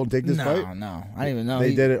 call and take this fight? No. I didn't even know.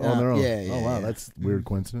 They did it on their own? Yeah. Oh, wow. That's a weird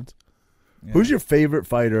coincidence. Yeah. Who's your favorite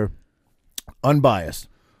fighter, unbiased?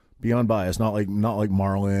 Be unbiased, not like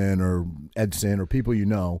Marlon or Edson or people you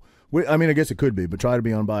know. I mean, I guess it could be, but try to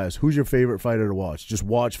be unbiased. Who's your favorite fighter to watch? Just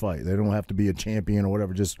watch fight. They don't have to be a champion or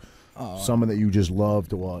whatever. Just someone that you just love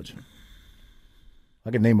to watch. I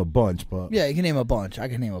can name a bunch, but yeah, you can name a bunch. I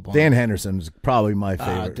can name a bunch. Dan Henderson is probably my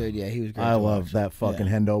favorite. Dude, yeah, he was great. I love that fucking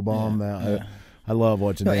Hendo bomb. I love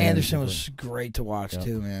watching. Dan Anderson was great to watch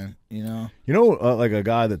too, man. Like a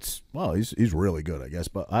guy that's he's really good, I guess.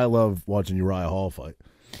 But I love watching Uriah Hall fight.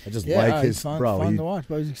 I just like his fun to watch,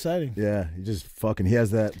 but he's exciting. Yeah, he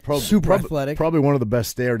has that super athletic. Probably one of the best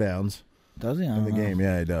stare downs. Does he in the game?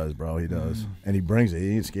 Yeah, he does, bro. He does, and he brings it.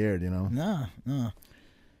 He ain't scared, No.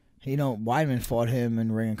 Weidman fought him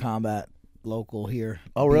in Ring of Combat local here.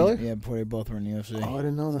 Oh, really? Yeah, before they both were in the UFC. Oh, I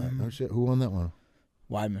didn't know that. Oh shit, who won that one?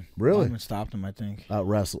 Weidman. Really? Weidman stopped him, I think. Out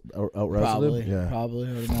wrestled Probably. him? Yeah. Probably,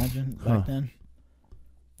 I would imagine back then.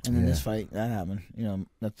 And then this fight that happened. And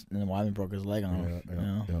then Weidman broke his leg on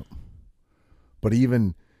him. Yeah. But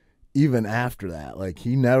even even after that, like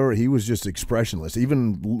he was just expressionless.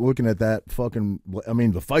 Even looking at that fucking, I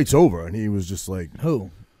mean, the fight's over, and he was just like,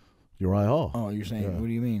 who? Uriah Hall. Oh, you're saying? What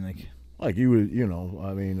do you mean, Like he was,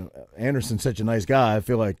 I mean, Anderson's such a nice guy. I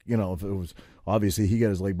feel like, if it was, obviously he got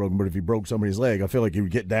his leg broken, but if he broke somebody's leg, I feel like he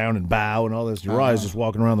would get down and bow and all this. Uriah's just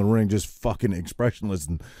walking around the ring just fucking expressionless.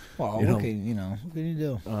 And, well, what can you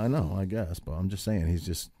do? I know, I guess, but I'm just saying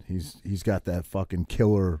he's got that fucking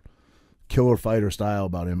killer fighter style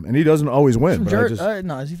about him, and he doesn't always win.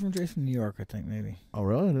 No, is he from Jersey, New York? I think maybe. Oh,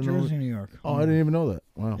 really? I didn't Jersey, know New York. Oh, I didn't even know that.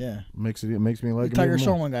 Wow. Yeah, it makes me like Tiger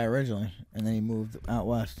Solomon guy originally, and then he moved out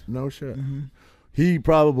west. No shit. Mm-hmm. He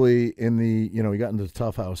probably he got into the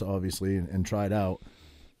Tough House obviously and tried out.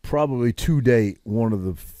 Probably to date one of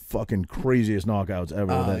the fucking craziest knockouts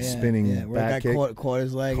ever. Spinning back kick caught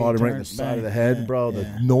his leg, caught him right in the side of the head, bro.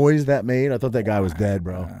 The noise that made, I thought that guy was dead,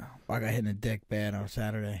 bro. I got hit in the dick bad on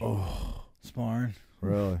Saturday. Oh, sparring.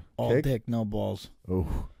 Really? All kick? Dick, no balls. Oh.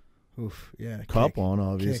 Oof. Yeah. Cup on,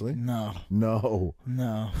 obviously. Kick. No. Oh.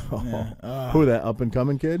 Yeah. Who, that up and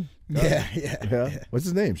coming kid? Yeah. What's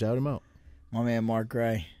his name? Shout him out. My man Mark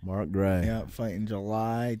Gray. Mark Gray. Yeah, fighting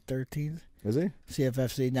July 13th. Is he?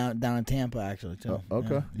 CFFC down in Tampa actually too.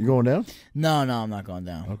 Okay. Yeah. You going down? No, I'm not going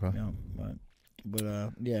down. Okay. Yeah,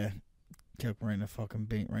 but yeah, kept right in the fucking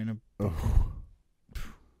beat, right in the. Oh.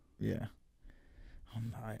 Yeah.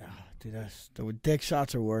 I'm not, dude. The dick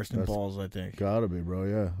shots are worse than balls. I think. Gotta be, bro.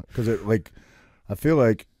 Yeah, because I feel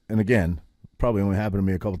like, and again, probably only happened to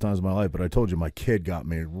me a couple times in my life, but I told you my kid got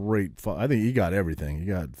me right. I think he got everything. He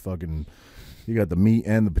got the meat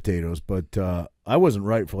and the potatoes, but I wasn't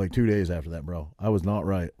right for like 2 days after that, bro. I was not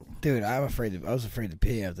right. Dude, I was afraid to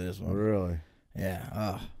pee after this one. Really?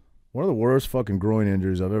 Yeah. One of the worst fucking groin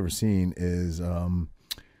injuries I've ever seen is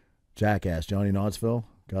Jackass, Johnny Knoxville.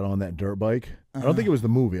 Got on that dirt bike. I don't think it was the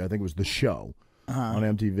movie. I think it was the show on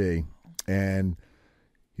MTV. And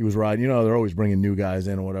he was riding. They're always bringing new guys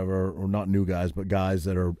in or whatever, or not new guys, but guys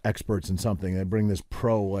that are experts in something. They bring this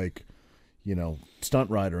pro, stunt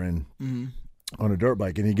rider in on a dirt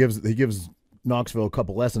bike, and he gives Knoxville a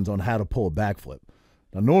couple lessons on how to pull a backflip.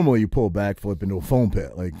 Now, normally you pull a backflip into a foam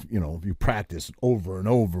pit, you practice over and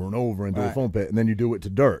over and over into a foam pit, and then you do it to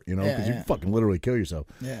dirt, because you fucking literally kill yourself.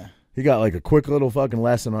 Yeah. He got like a quick little fucking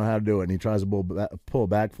lesson on how to do it, and he tries to pull a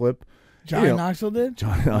backflip. Johnny Knoxville did?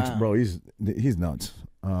 Johnny Knoxville, bro, he's nuts.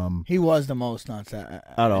 He was the most nuts out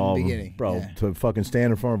of all in the of beginning. Them, bro. Yeah. To fucking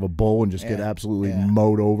stand in front of a bull and just get absolutely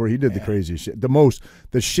mowed over. He did the craziest shit.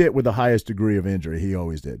 The shit with the highest degree of injury, he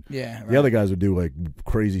always did. Yeah. Right. The other guys would do like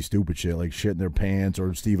crazy, stupid shit, like shit in their pants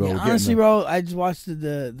or Steve-O. Honestly, bro, I just watched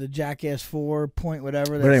the Jackass 4 point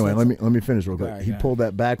whatever. But anyway, let me finish real quick. Right, he pulled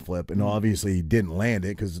that backflip, and obviously he didn't land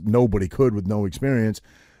it because nobody could with no experience.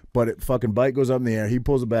 But it fucking bike goes up in the air. He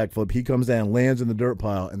pulls a backflip. He comes down, lands in the dirt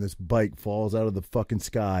pile, and this bike falls out of the fucking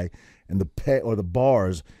sky. And the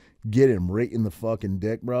bars get him right in the fucking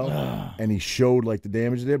dick, bro. And he showed like the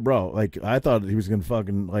damage it did, bro. Like I thought he was gonna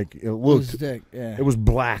fucking like it looked. Dick, yeah. It was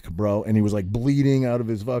black, bro, and he was like bleeding out of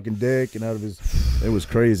his fucking dick and out of his. It was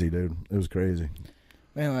crazy, dude. It was crazy.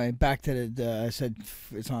 Anyway, back to the. I said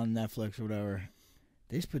it's on Netflix or whatever.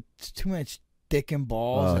 They just put too much dick and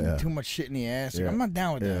balls and too much shit in the ass. Like, I'm not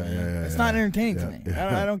down with that. Man. It's not entertaining to me.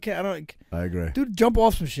 I don't care. I agree. Dude, jump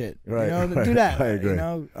off some shit. Right. Do that. I agree.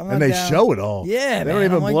 I'm not and they down. show it all. Yeah, they don't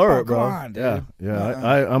even blur it, bro. Come on, dude.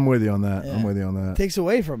 Yeah. I'm with you on that. Yeah. I'm with you on that. Takes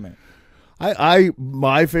away from it.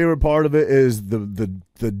 My favorite part of it is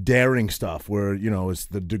the daring stuff where it's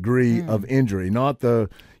the degree of injury, not the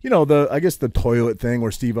I guess the toilet thing where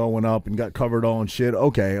Steve-O went up and got covered all in shit.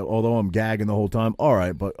 Okay, although I'm gagging the whole time. All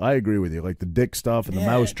right, but I agree with you, like the dick stuff and the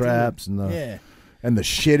mouse traps and the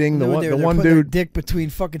shitting. The one dude their dick between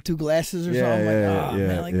fucking two glasses or something.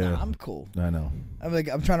 Man, I'm cool. I know.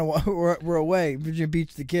 I'm trying to. We're away, Virginia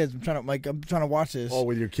Beach. The kids. I'm trying to watch this. Oh,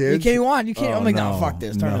 with your kids? You can't watch. You can't. I'm like, no, fuck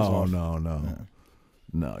this. Turn this off.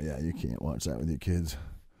 No. Yeah, you can't watch that with your kids.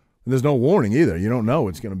 And there's no warning either. You don't know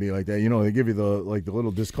it's going to be like that. They give you the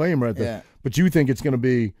little disclaimer at the. But you think it's going to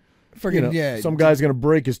be. Some guy's going to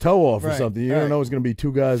break his toe off or something. You don't know it's going to be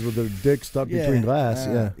two guys with their dick stuck between glass.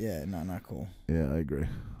 Yeah. No, not cool. Yeah, I agree.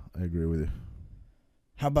 I agree with you.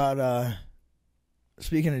 How about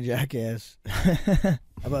speaking of Jackass? How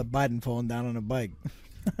about Biden falling down on a bike,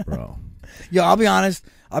 bro? Yo, I'll be honest.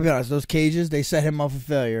 Those cages, they set him up for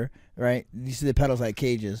failure, right? You see the pedals had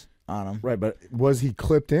cages on them, right? But was he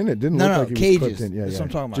clipped in? It didn't look like he cages. was clipped in. That's what I'm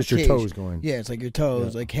talking about. Just your toes going. Yeah, it's like your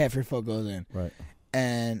toes, like half your foot goes in. Right.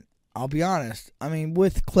 And I'll be honest. I mean,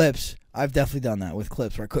 with clips, I've definitely done that with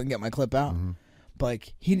clips where I couldn't get my clip out. Mm-hmm. But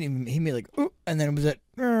like he made like, and then it was at.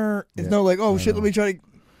 There's no like, oh shit, let me try to.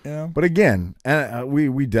 You know? But again,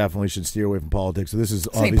 we definitely should steer away from politics. So this is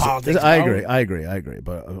ain't politics, I bro. agree.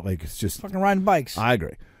 But like, it's just Fucking riding bikes. I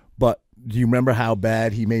agree. But do you remember how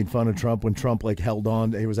bad he made fun of Trump when Trump like held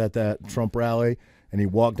on? He was at that Trump rally and he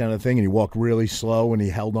walked down the thing and he walked really slow and he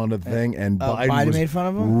held onto the thing and Biden was made fun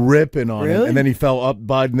of him? ripping on him. Really? And then he fell up.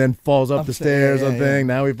 Biden then falls up the stairs on thing.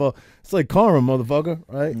 Now he falls. It's like karma, motherfucker.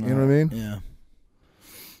 Right? You know what I mean? Yeah.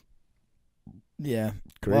 Yeah.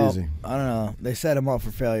 Crazy. Well, I don't know. They set him up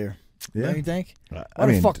for failure. Yeah. Don't you think? I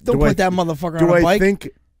mean, fuck? Don't put that motherfucker on a bike.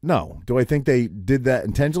 Do I think they did that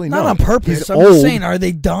intentionally? Not no. on purpose. He's I'm old. just saying, are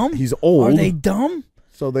they dumb? He's old. Are they dumb?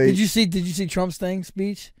 So they Did you see Trump's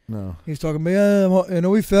speech? No. He was talking about, yeah, you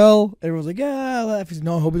know, he fell. Everyone's like, yeah, I laugh. He's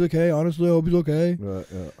no, I hope he's okay. Honestly, I hope he's okay. Yeah.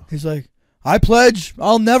 He's like, I pledge,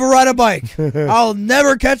 I'll never ride a bike. I'll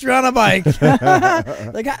never catch you on a bike.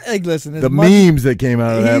 like listen. The memes that came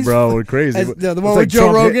out of that, bro, were crazy. The one with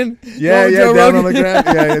Joe Rogan. Yeah, down on the ground.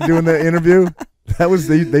 Yeah, doing the interview. That was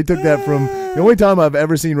they took that from the only time I've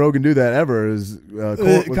ever seen Rogan do that ever is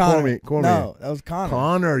with Cormier. No, that was Connor.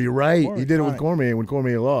 Connor, you're right. He did it with Cormier when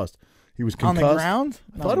Cormier lost. He was concussed. On the ground?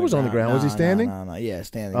 I thought it was on the ground. Was he standing? No. Yeah,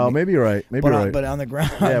 standing. Oh, maybe you're right. Maybe you're right. But on the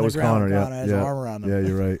ground. Yeah, it was Connor. Connor has his arm around him. Yeah,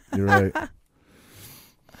 you're right. You're right.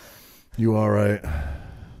 You are right.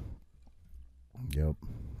 Yep.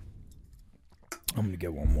 I'm gonna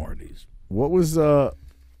get one more of these. What was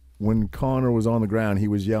when Connor was on the ground? He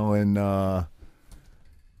was yelling. Talking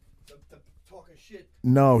shit.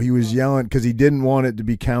 No, he was yelling because he didn't want it to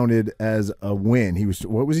be counted as a win. He was.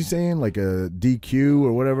 What was he saying? Like a DQ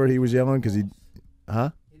or whatever he was yelling because he. Huh?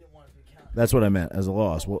 He didn't want it to be counted. That's what I meant as a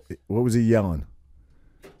loss. What was he yelling?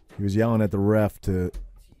 He was yelling at the ref to.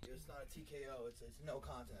 It's not a TKO. It's no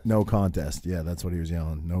contest. No contest. Yeah, that's what he was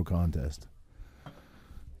yelling. No contest.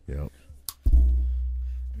 Yep.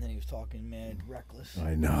 And then he was talking mad reckless.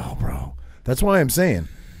 I know, bro. That's why I'm saying,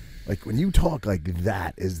 like, when you talk like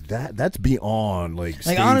that's beyond like.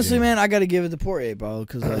 Like honestly, man, I got to give it to Poirier, bro,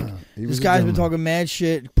 because like this guy's been talking mad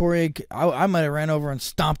shit. Poirier, I might have ran over and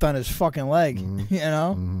stomped on his fucking leg. Mm-hmm. You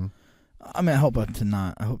know. Mm-hmm. I mean, I hope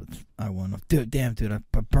I won. Dude, I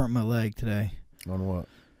burnt my leg today. On what?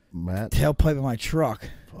 Matt? Tailpipe of my truck.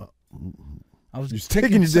 I was You're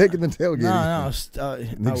sticking your dick in the tailgate.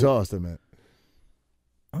 No. Exhaust, I meant.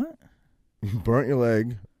 What? You burnt your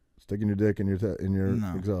leg, sticking your dick in your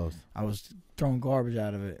exhaust. I was throwing garbage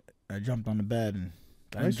out of it. I jumped on the bed and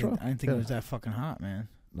I didn't think it was that fucking hot, man.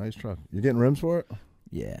 Nice truck. You getting rims for it?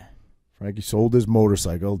 Yeah. Frankie sold his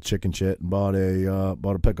motorcycle, chicken shit, and bought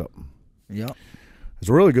a pickup. Yep. It's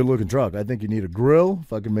a really good looking truck. I think you need a grill.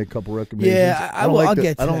 If I can make a couple recommendations. Yeah, I'll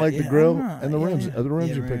get to I don't that. like the grill and the rims. The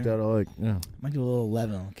rims you picked out, I like. Yeah. Might do a little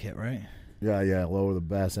level kit, right? Yeah. Lower the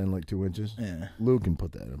bass end like 2 inches. Yeah. Lou can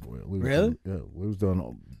put that in for you. Really? Lou's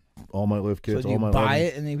done all my lift kits. So all you my buy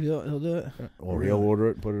it and he'll do it? Or he'll order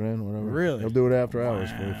it, put it in, whatever. Really? He'll do it after hours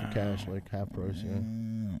for cash, like half price.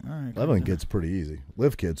 Yeah. All right. Leveling kit's pretty easy.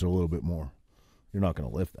 Lift kits are a little bit more. You're not going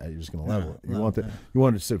to lift that. You're just going to level it. You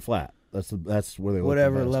want it to sit flat. That's where they look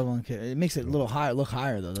whatever leveling kit. It makes it a little higher. Look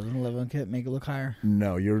higher though. Doesn't a leveling kit make it look higher?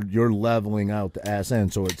 No, you're leveling out the ass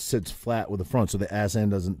end so it sits flat with the front, so the ass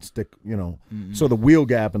end doesn't stick. So the wheel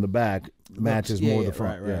gap in the back matches more the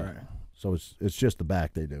front. Right. So it's just the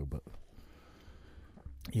back they do, but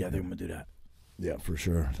yeah, they're gonna do that. Yeah, for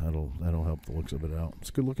sure. That'll help the looks of it out. It's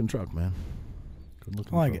a good looking truck, man. Good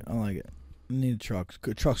looking. I like it. I need a truck.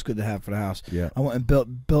 Truck's good to have for the house. Yeah. I went and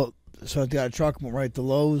built. So I got a truck. Went right to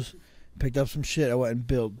Lowe's. Picked up some shit. I went and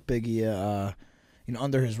built Biggie,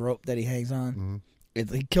 under his rope that he hangs on.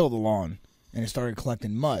 Mm-hmm. He killed the lawn, and it started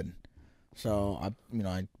collecting mud. So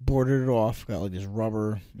I boarded it off. Got like this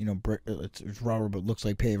rubber, brick. It's rubber, but looks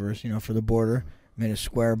like pavers, for the border. Made a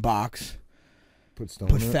square box. Put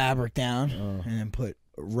fabric down, and then put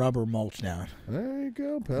rubber mulch down. There you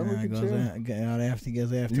go, pal. He goes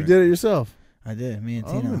after. You did it yourself. I did. Me and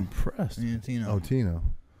Tino. I'm impressed. Me and Tino. Oh, Tino.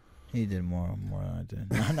 He did more than I did.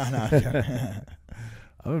 No.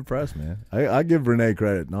 I'm impressed, man. I give Renee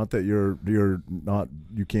credit. Not that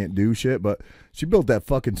you can't do shit, but she built that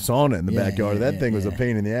fucking sauna in the backyard. That thing was a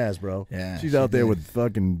pain in the ass, bro. Yeah, she's out there with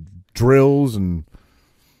fucking drills, and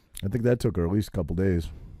I think that took her at least a couple days.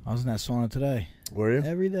 I was in that sauna today. Were you?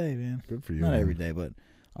 Every day, man. Good for you. Not man. every day, but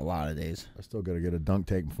a lot of days. I still got to get a dunk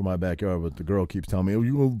tank for my backyard, but the girl keeps telling me,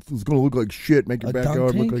 it's going to look like shit. Make your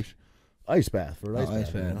backyard look like ice bath for an ice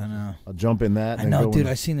bath. I know. I'll jump in that. I know, dude.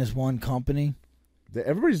 I seen this one company.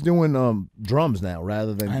 Everybody's doing drums now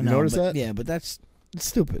rather than. You notice that? Yeah, but it's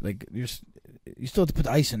stupid. Like you still have to put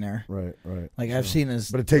the ice in there. Right. Like I've seen this,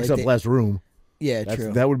 but it takes up less room. Yeah,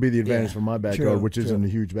 true. That would be the advantage for my backyard, which isn't a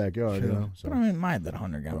huge backyard. So. But I mean, mine that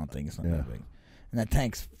 100-gallon thing is not that big. And that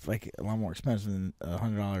tank's like a lot more expensive than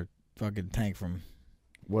 $100 fucking tank from.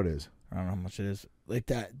 What is? I don't know how much it is. Like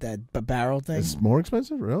that barrel thing. It's more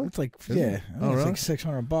expensive, really? It's like Is it? it's like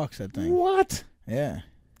 $600 that thing. What? Yeah.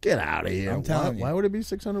 Get out of here! I'm telling you. Why would it be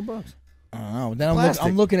 $600? I don't know. Then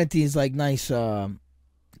I'm looking at these like nice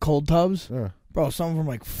cold tubs. Yeah. Bro, some of them are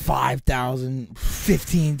like 5,000,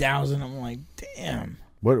 15,000. I'm like, damn.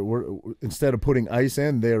 What? Instead of putting ice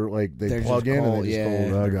in, they're plug in cold, and they're just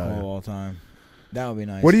cold. they're I got cold it. all the time. That would be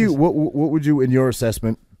nice. What would you, in your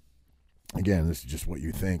assessment? Again, this is just what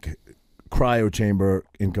you think. Cryo chamber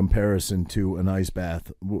in comparison to an ice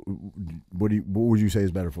bath. What would you say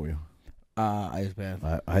is better for you? Ice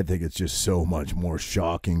bath. I think it's just so much more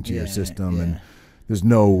shocking to your system, yeah. and there's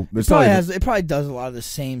no. It probably does a lot of the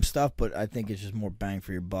same stuff, but I think it's just more bang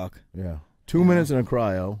for your buck. Yeah, 2 minutes in a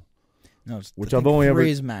cryo. No, it's, which I've only ever. 3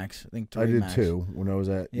 is max. I think 3 I did max. 2 when I was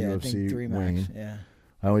at UFC I think 3 Wayne. max. Yeah.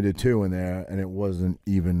 I only did 2 in there, and it wasn't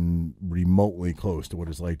even remotely close to what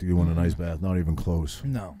it's like to do in an ice bath. Not even close.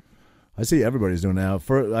 No. I see everybody's doing now.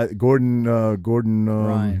 Gordon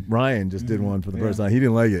Ryan just did one for the first time. He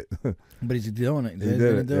didn't like it. But he's doing it. He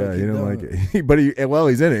did it. Yeah, he didn't like it. But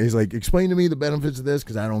he's in it. He's like, explain to me the benefits of this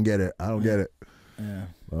because I don't get it. I don't get it.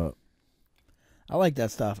 Yeah. I like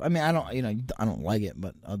that stuff. I mean, I don't like it,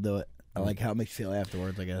 but I'll do it. I like how it makes you feel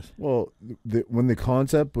afterwards, I guess. Well, when the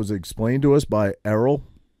concept was explained to us by Errol,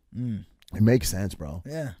 it makes sense, bro.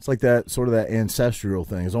 Yeah. It's like that sort of that ancestral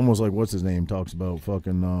thing. It's almost like what's his name talks about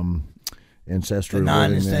fucking ancestral. The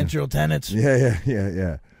non-essential tenets.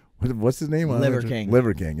 Yeah. What's his name? Liver King.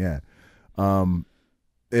 Liver King. Yeah.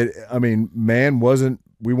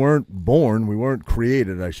 We weren't born. We weren't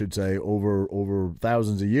created, I should say, over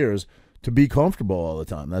thousands of years to be comfortable all the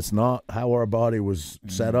time. That's not how our body was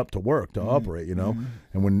set up to work, to operate, you know?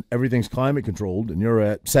 And when everything's climate controlled and you're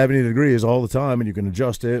at 70 degrees all the time and you can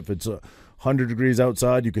adjust it, if it's 100 degrees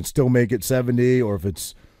outside, you can still make it 70, or if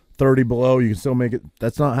it's 30 below, you can still make it.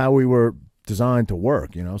 That's not how we were designed to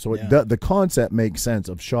work, you know? So the concept makes sense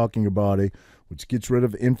of shocking your body, which gets rid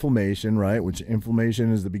of inflammation, right? Which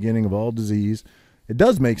inflammation is the beginning of all disease. It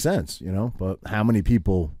does make sense, you know? But how many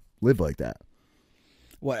people live like that?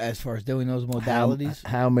 What, as far as doing those modalities?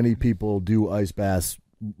 How many people do ice baths?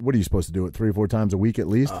 What are you supposed to do it 3 or 4 times a week at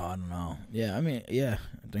least? Oh, I don't know. Yeah, I mean, I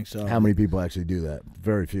think so. How many people actually do that?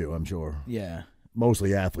 Very few, I'm sure. Yeah.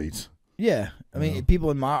 Mostly athletes. Yeah, I mean,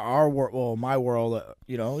 people in my world,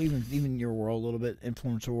 you know, even your world a little bit,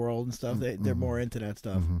 influencer world and stuff. They're more into that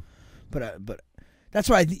stuff. But that's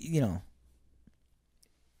why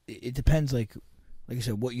it depends. Like I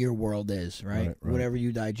said, what your world is, right? Whatever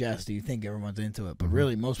you digest, you think everyone's into it, but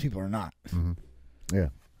really, most people are not. Yeah,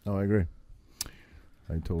 no, I agree.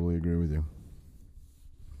 I totally agree with you.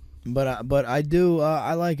 But I do.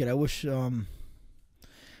 I like it. I wish.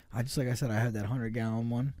 I just, like I said, I had that 100-gallon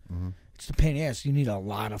one. It's a pain in the ass. You need a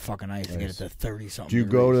lot of fucking ice to get it to 30-something. Do you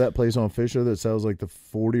go to that place on Fisher that sells like the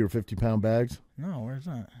 40 or 50-pound bags? No, where's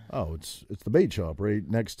that? Oh, it's the bait shop right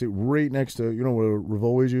next to you know where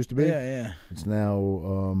Rivoli's used to be? Yeah. It's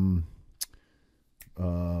now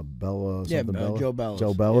Bella. Yeah, Bella? Joe Bella's.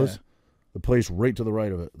 Joe Bella's. Yeah. The place right to the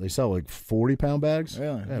right of it. They sell like 40-pound bags.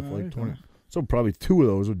 Really? Yeah, for like 20. So probably 2 of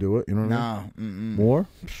those would do it. You know what I mean? No. More?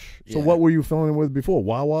 So what were you filling with before?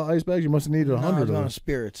 Wawa ice bags? You must have needed 100 of those. No, I was on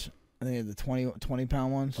Spirits. I think the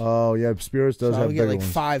 20-pound ones. Oh, yeah. Spirits does so have bigger bigger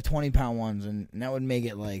ones. I would get like 5 20-pound ones, and that would make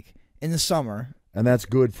it like in the summer. And that's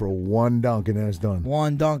good for one dunk, and then it's done.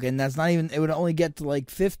 One dunk, and that's not even. It would only get to like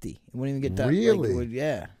 50. It wouldn't even get that. Really? Like,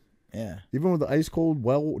 yeah. Even with the ice cold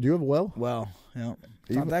well, do you have a well? Well,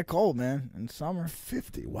 it's not that cold, man. In summer,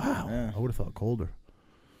 50. Wow. Yeah. I would have thought colder.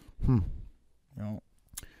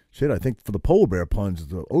 Shit, I think for the polar bear plunge,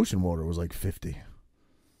 the ocean water was like 50.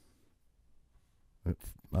 I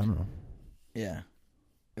don't know. Yeah.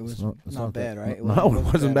 It was not bad, right? It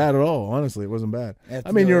wasn't bad at all. Honestly, it wasn't bad.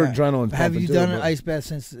 I mean, your adrenaline's Have you too, done an ice bath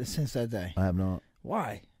since that day? I have not.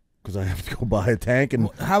 Why? Because I have to go buy a tank and.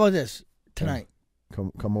 Well, how about this tonight?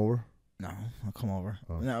 Come over. No, I'll come over.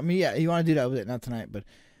 Oh. No, I mean, yeah, you want to do that with it, not tonight, but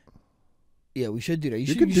yeah, we should do that.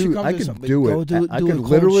 You could should do. come I to could something. do Go it. do I a could cold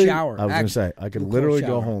literally. shower. I was gonna say I could literally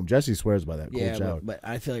go home. Jesse swears by that cold shower. But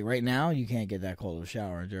I feel like right now you can't get that cold of a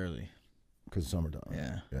shower in Jersey because it's summertime.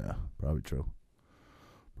 Yeah, probably true.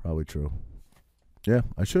 Yeah,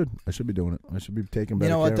 I should be doing it. I should be taking better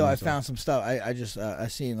care of myself. You know what though? I found some stuff. I just I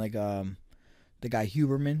seen like the guy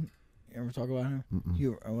Huberman. You ever talk about him?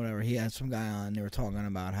 Huber or whatever. He had some guy on. They were talking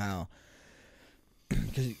about how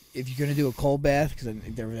because if you're gonna do a cold bath, because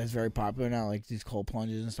that's very popular now, like these cold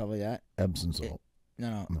plunges and stuff like that. Epsom salt.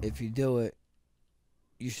 No. If you do it,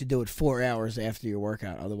 you should do it 4 hours after your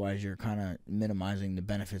workout. Otherwise, you're kind of minimizing the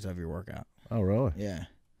benefits of your workout. Oh, really? Yeah.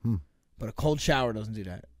 But a cold shower doesn't do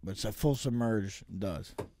that. But a full submerge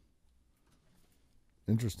does.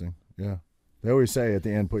 Interesting. Yeah. They always say at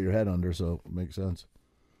the end, put your head under, so it makes sense.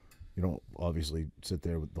 You don't obviously sit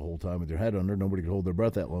there the whole time with your head under. Nobody can hold their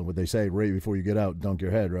breath that long. But they say right before you get out, dunk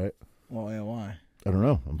your head, right? Well, yeah, why? I don't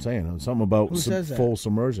know. I'm saying something about full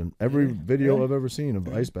submersion. Every video I've ever seen of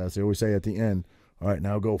ice baths, they always say at the end, all right,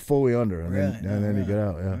 now go fully under, and then you get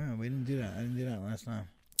out. Yeah. We didn't do that. I didn't do that last time.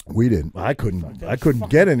 We didn't. I couldn't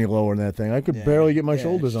get any lower than that thing. I could barely get my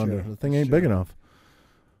shoulders under. The thing ain't big enough.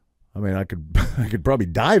 I mean, I could probably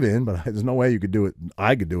dive in, but there's no way you could do it.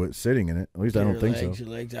 I could do it sitting in it. At least I don't think so. Your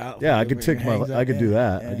legs out. Yeah, I could take my. I could do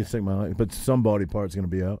that. I could take my. But some body part's gonna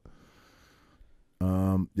be out.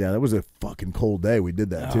 Yeah, that was a fucking cold day. We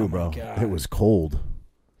did that too, bro. It was cold.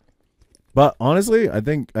 But honestly, I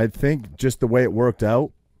think just the way it worked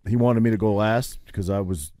out, he wanted me to go last because I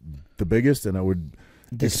was the biggest, and I would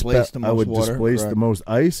displace the most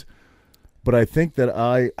ice. But I think that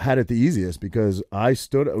I had it the easiest because I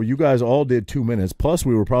stood. You guys all did 2 minutes. Plus,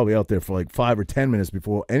 we were probably out there for like 5 or 10 minutes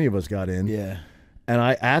before any of us got in. Yeah. And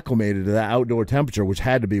I acclimated to that outdoor temperature, which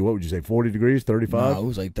had to be, what would you say, 40 degrees, 35? No, it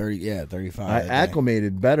was like 30, 35. I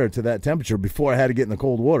acclimated better to that temperature before I had to get in the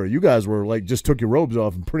cold water. You guys were like, just took your robes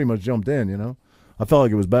off and pretty much jumped in, you know? I felt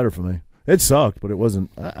like it was better for me. It sucked, but it wasn't,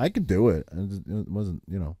 I could do it. It wasn't,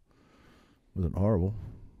 wasn't horrible.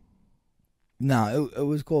 No, it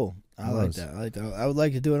was cool. I like that. I would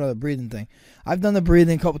like to do another breathing thing. I've done the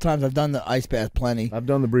breathing a couple times. I've done the ice bath plenty. I've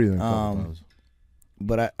done the breathing a couple times.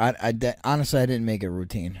 But I honestly, I didn't make it a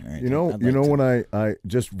routine. You know when I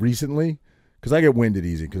just recently, because I get winded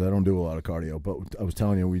easy because I don't do a lot of cardio. But I was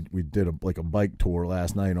telling you, we did a bike tour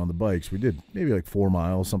last night on the bikes. We did maybe like 4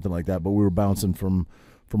 miles, something like that. But we were bouncing from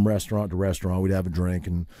restaurant to restaurant. We'd have a drink,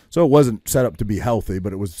 and so it wasn't set up to be healthy,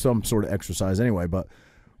 but it was some sort of exercise anyway. But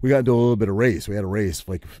we got into a little bit of race. We had a race,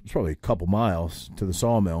 like it's probably a couple miles to the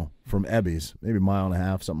sawmill from Ebby's, maybe a mile and a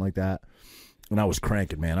half, something like that. And I was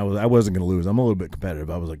cranking, man. I wasn't going to lose. I'm a little bit competitive.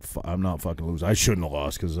 I was like, I'm not fucking losing. I shouldn't have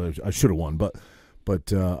lost because I should have won. But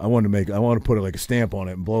I wanted to put like a stamp on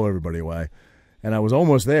it and blow everybody away. And I was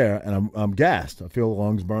almost there, and I'm gassed. I feel the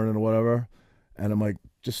lungs burning or whatever. And I'm like,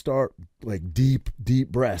 just start like deep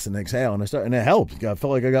breaths and exhale, and and it helped. I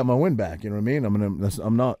felt like I got my wind back. You know what I mean?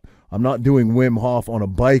 I'm not doing Wim Hof on a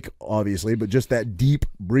bike, obviously, but just that deep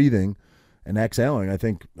breathing and exhaling. I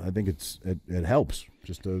think it helps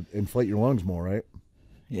just to inflate your lungs more, right?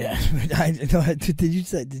 Yeah. Did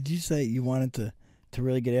you say you wanted to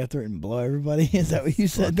really get after it and blow everybody? Is that what you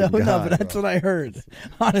said? No, but that's what I heard.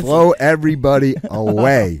 Honestly. Blow everybody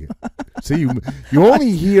away. See, you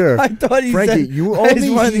only hear. I thought he Frankie, said. You I just only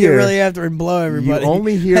wanted to get really after and blow everybody. You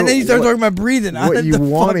only hear. And then you start talking about breathing. What you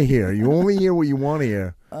want to hear. You only hear what you want to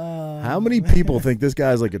hear. How many people think this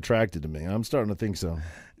guy's like attracted to me? I'm starting to think so.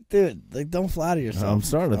 Dude, like, don't flatter yourself. I'm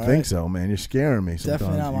starting to think so, man. You're scaring me sometimes.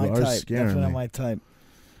 Definitely not my type. Definitely not my type.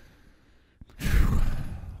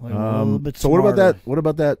 So what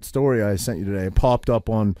about that story I sent you today? It popped up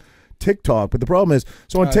on TikTok, but the problem is,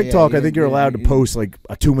 so on TikTok, I think you're allowed to post like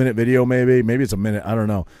a 2-minute video, maybe it's a minute, I don't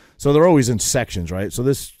know. So they're always in sections, right? So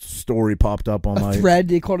this story popped up on my thread.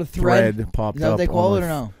 They call it a thread. Popped is that up what they call it or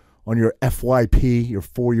no? On your FYP, your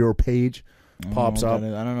For Your page, pops up.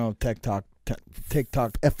 I don't know TikTok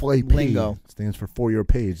FYP lingo stands for For Your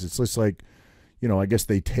Page. It's just like, I guess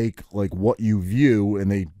they take like what you view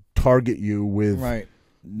and they target you with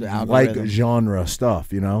like genre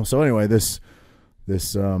stuff, So anyway, this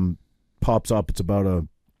pops up. It's about a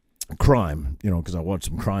crime, because I watched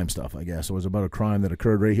some crime stuff, I guess. It was about a crime that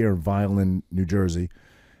occurred right here in Vineland, New Jersey.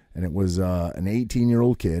 And it was an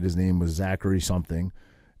 18-year-old kid. His name was Zachary something.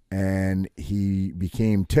 And he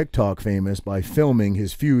became TikTok famous by filming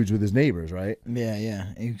his feuds with his neighbors, right? Yeah.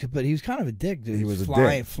 But he was kind of a dick, dude. He was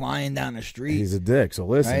flying down the street. He's a dick. So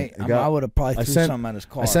listen, right? I would have probably threw something at his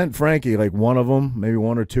car. I sent Frankie like one of them, maybe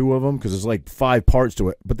one or two of them, because there's like 5 parts to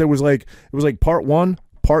it. But it was like part 1,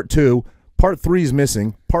 part 2, part 3 is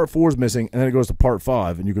missing, part 4 is missing, and then it goes to part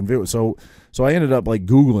 5, and you can view it. So I ended up like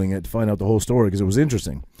Googling it to find out the whole story because it was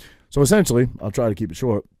interesting. So essentially, I'll try to keep it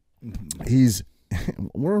short.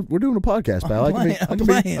 We're doing a podcast, pal. I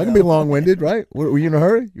can be long-winded, right? Were you in a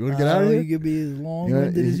hurry? You want to get out of here? You can be as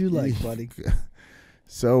long-winded as you like, buddy.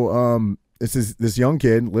 So, this young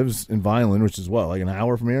kid lives in Vineland, which is like an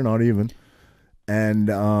hour from here, not even.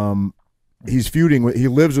 And he's feuding he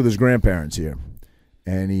lives with his grandparents here,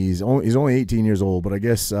 and he's only 18 years old, but I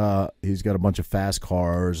guess he's got a bunch of fast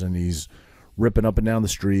cars, and he's ripping up and down the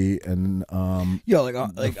street, and I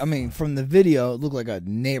mean, from the video, it looked like a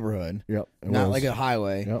neighborhood. Yep, not like a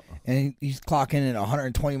highway. Yep. And he's clocking at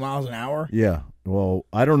 120 miles an hour. Yeah. Well,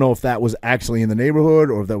 I don't know if that was actually in the neighborhood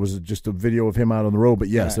or if that was just a video of him out on the road. But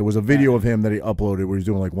yes, there was a video of him that he uploaded where he's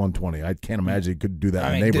doing like 120. I can't imagine he could do that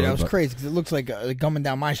in the neighborhood. Dude, that was crazy because it looks like coming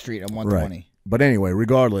down my street at 120. Right. But anyway,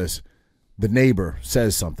 regardless, the neighbor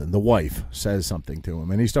says something. The wife says something to him,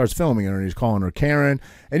 and he starts filming her, and he's calling her Karen.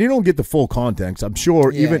 And you don't get the full context. I'm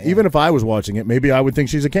sure even if I was watching it, maybe I would think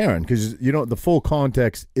she's a Karen because the full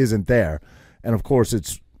context isn't there. And of course,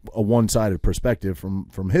 it's a one-sided perspective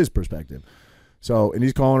from his perspective. So, and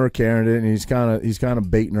he's calling her Karen, and he's kind of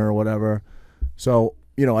baiting her or whatever. So,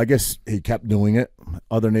 I guess he kept doing it.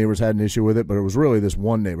 Other neighbors had an issue with it, but it was really this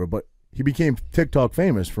one neighbor. But he became TikTok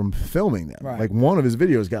famous from filming them. Right. Like one of his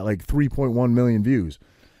videos got like 3.1 million views,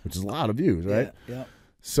 which is a lot of views, right? Yeah.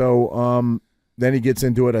 So, then he gets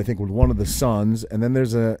into it, I think, with one of the sons, and then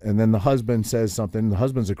then the husband says something. The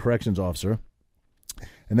husband's a corrections officer,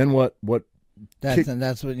 and then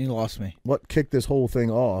that's what you lost me. What kicked this whole thing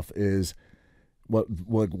off is what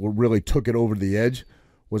really took it over the edge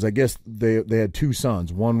was, I guess they had two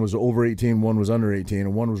sons. One was over 18, one was under 18,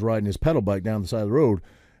 and one was riding his pedal bike down the side of the road.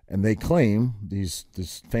 And they claim, this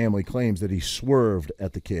family claims that he swerved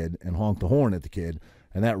at the kid and honked the horn at the kid,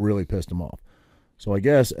 and that really pissed him off. So I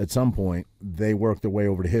guess at some point they worked their way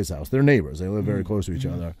over to his house. They're neighbors; they live very close to each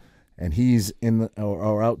other. And he's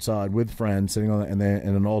or outside with friends sitting on, and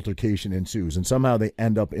an altercation ensues. And somehow they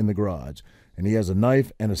end up in the garage, and he has a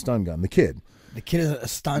knife and a stun gun. The kid has a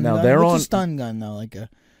stun now gun. What's a stun gun though? Like a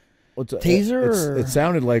taser? It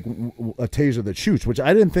sounded like a taser that shoots, which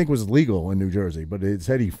I didn't think was legal in New Jersey, but it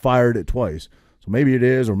said he fired it twice. So maybe it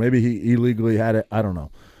is, or maybe he illegally had it. I don't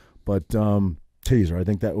know. But taser, I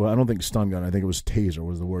think I don't think stun gun. I think it was taser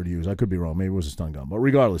was the word used. I could be wrong. Maybe it was a stun gun. But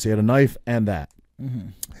regardless, he had a knife and that. Mm-hmm.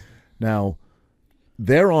 Now,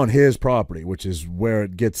 they're on his property, which is where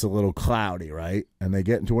it gets a little cloudy, right? And they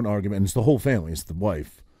get into an argument, and it's the whole family. It's the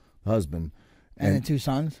wife, the husband. And the two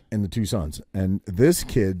sons? And the two sons. And this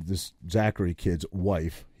Zachary kid's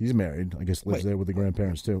wife, he's married. I guess lives there with the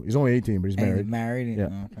grandparents, too. He's only 18, but he's married. Married? Yeah.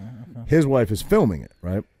 Okay. His wife is filming it,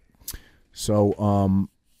 right? So,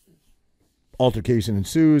 altercation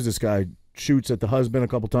ensues. This guy shoots at the husband a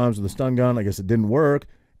couple times with a stun gun. I guess it didn't work.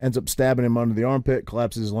 Ends up stabbing him under the armpit,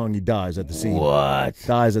 collapses his lung. He dies at the scene. What?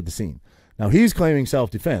 Dies at the scene. Now, he's claiming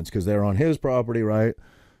self-defense because they're on his property, right?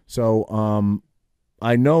 So,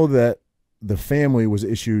 I know that the family was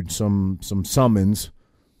issued some summons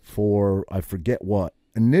for, I forget what.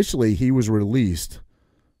 Initially, he was released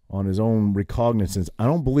on his own recognizance. I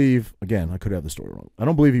don't believe, again, I could have the story wrong. I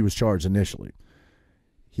don't believe he was charged initially.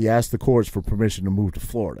 He asked the courts for permission to move to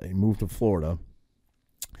Florida. He moved to Florida.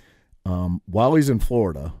 While he's in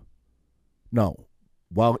Florida,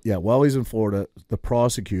 while he's in Florida, the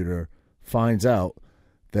prosecutor finds out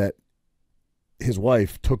that his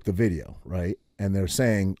wife took the video, right? And they're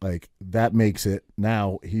saying like that makes it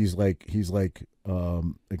now he's like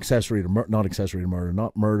accessory to not accessory to murder,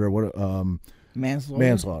 not murder. What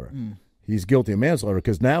manslaughter. He's guilty of manslaughter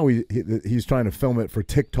because now he's trying to film it for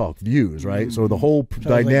TikTok views, right? Mm-hmm. So the whole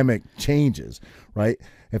dynamic changes, right?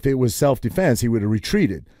 If it was self-defense, he would have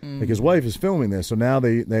retreated. Like his wife is filming this, so now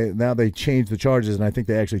they changed the charges, and I think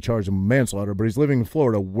they actually charged him with manslaughter. But he's living in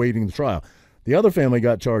Florida, waiting the trial. The other family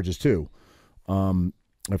got charges too.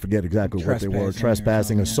 I forget exactly what they were: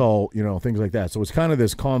 trespassing, assault, things like that. So it's kind of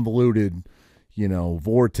this convoluted,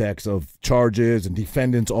 vortex of charges and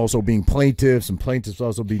defendants also being plaintiffs and plaintiffs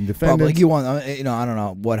also being defendants. Like I don't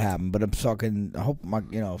know what happened, but I'm fucking. I hope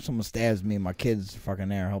if someone stabs me, my kid's fucking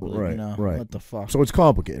there. Hopefully, right. What the fuck? So it's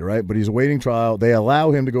complicated, right? But he's awaiting trial. They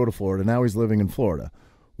allow him to go to Florida. Now he's living in Florida.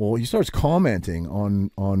 Well, he starts commenting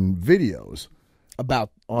on videos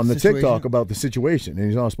on the TikTok about the situation, and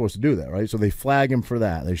he's not supposed to do that, right? So they flag him for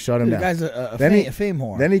that. They shut him down. The guy's a fame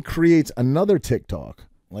whore. Then he creates another TikTok.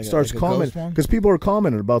 Starts commenting because people are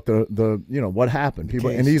commenting about the what happened.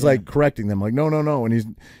 People and he's like correcting them, like no, and he's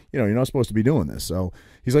you're not supposed to be doing this. So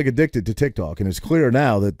he's like addicted to TikTok, and it's clear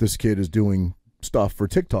now that this kid is doing stuff for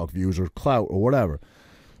TikTok views or clout or whatever.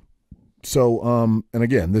 So and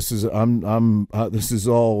again, this is this is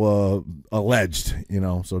all alleged,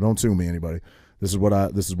 so don't sue me, anybody. This is what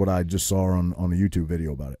I just saw on a YouTube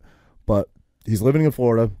video about it. But he's living in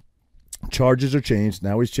Florida. Charges are changed.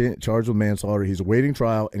 Now he's charged with manslaughter. He's awaiting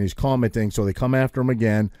trial, and he's commenting, so they come after him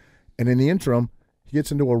again. And in the interim, he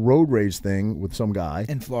gets into a road rage thing with some guy.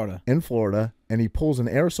 In Florida. And he pulls an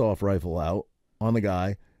airsoft rifle out on the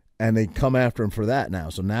guy and they come after him for that now.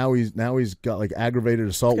 So now he's got like aggravated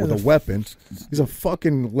assault with a weapon. He's a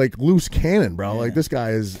fucking like loose cannon, bro. Like this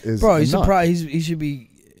guy is bro. He's surprised. He should be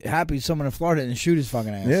happy someone in Florida didn't shoot his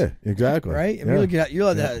fucking ass. Yeah, exactly. Right? I mean, you're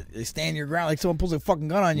allowed to stand your ground. Like someone pulls a fucking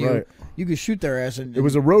gun on you, right. You could shoot their ass. And it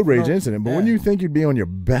was a road rage incident, but wouldn't you think you'd be on your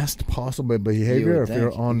best possible behavior if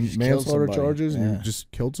you're on manslaughter charges and you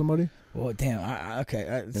just killed somebody? Well, damn.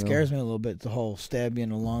 It scares me a little bit. The whole stab you in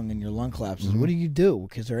the lung and your lung collapses. What do you do?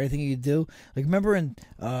 Is there anything you do? Like, remember in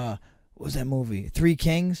what was that movie? Three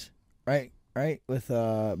Kings, right? Right, with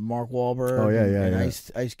Mark Wahlberg and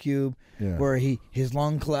Ice Cube, where his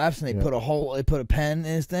lung collapsed and they put a pen in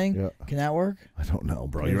his thing. Yeah. Can that work? I don't know,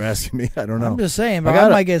 bro. You're asking me. I don't know. I'm just saying, but I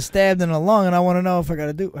might get stabbed in the lung, and I want to know if I got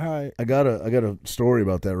to do. I got a story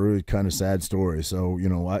about that. Really kind of sad story. So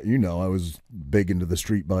I was big into the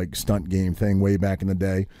street bike stunt game thing way back in the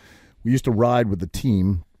day. We used to ride with the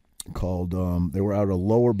team called. They were out of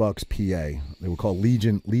Lower Bucks, PA. They were called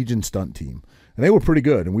Legion Stunt Team. And they were pretty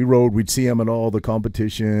good. And we'd see them at all the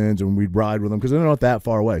competitions, and we'd ride with them because they're not that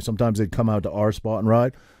far away. Sometimes they'd come out to our spot and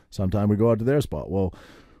ride. Sometimes we'd go out to their spot. Well,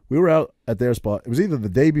 we were out at their spot. It was either the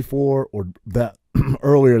day before or that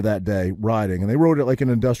earlier that day riding. And they rode it like an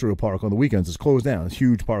industrial park on the weekends. It's closed down. It's a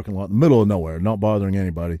huge parking lot in the middle of nowhere, not bothering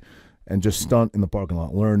anybody. And just stunt in the parking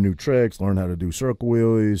lot. Learn new tricks, learn how to do circle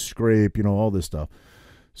wheelies, scrape, all this stuff.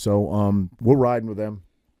 So we're riding with them.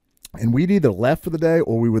 And we'd either left for the day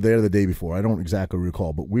or we were there the day before. I don't exactly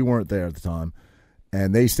recall, but we weren't there at the time.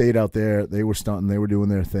 And they stayed out there. They were stunting. They were doing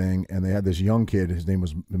their thing. And they had this young kid. His name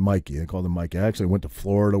was Mikey. They called him Mikey. I actually went to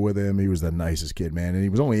Florida with him. He was the nicest kid, man. And he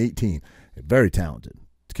was only 18. Very talented.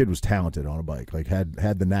 This kid was talented on a bike. Like had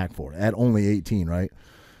the knack for it. At only 18, right?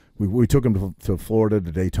 We took him to Florida,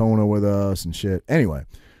 to Daytona with us and shit. Anyway,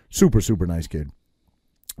 super, super nice kid.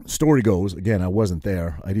 Story goes, again, I wasn't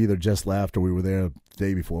there. I'd either just left or we were there the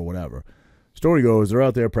day before, whatever. Story goes, they're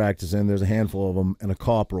out there practicing. There's a handful of them, and a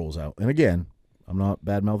cop rolls out. And again, I'm not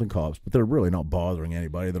bad-mouthing cops, but they're really not bothering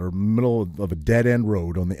anybody. They're in the middle of a dead-end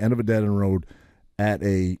road, on the end of a dead-end road at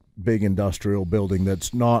a big industrial building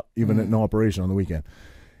that's not even in operation on the weekend.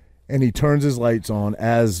 And he turns his lights on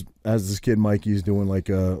as this kid Mikey's doing like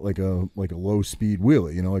a low-speed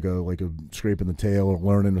wheelie, like a scraping the tail or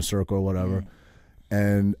learning a circle or whatever.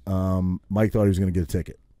 And Mike thought he was going to get a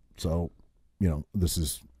ticket. So, this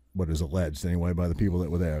is what is alleged anyway by the people that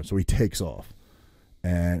were there. So he takes off.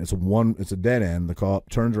 And it's a dead end. The cop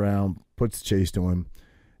turns around, puts the chase to him,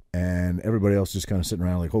 and everybody else just kind of sitting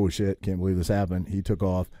around like, holy shit, can't believe this happened. He took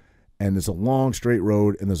off. And it's a long, straight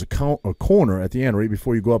road, and there's a corner at the end right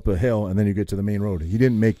before you go up the hill, and then you get to the main road. He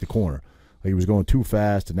didn't make the corner. Like he was going too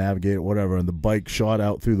fast to navigate it, whatever, and the bike shot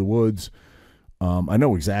out through the woods. I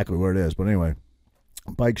know exactly where it is, but anyway.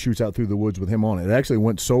 Bike shoots out through the woods with him on it. It actually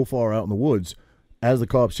went so far out in the woods, as the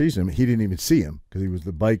cops chased him, he didn't even see him because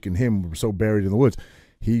the bike and him were so buried in the woods.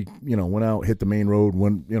 He, went out, hit the main road,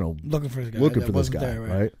 went, looking for this guy, there,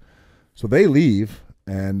 right? So they leave,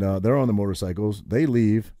 and they're on the motorcycles. They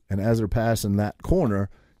leave, and as they're passing that corner,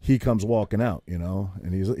 he comes walking out,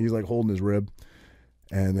 and he's like holding his rib,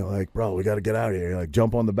 and they're like, bro, we got to get out of here. Like,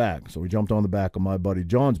 jump on the back. So we jumped on the back of my buddy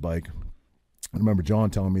John's bike. I remember John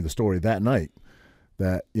telling me the story that night.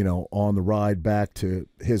 That, on the ride back to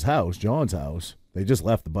his house, John's house, they just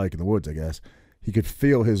left the bike in the woods, I guess. He could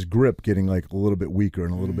feel his grip getting like a little bit weaker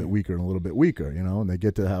and a little bit weaker and a little bit weaker, and they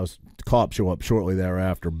get to the house. The cops show up shortly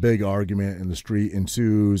thereafter. Big argument in the street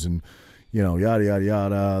ensues and, yada, yada,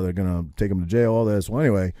 yada. They're going to take him to jail, all this. Well,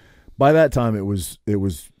 anyway, by that time it was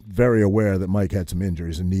very aware that Mike had some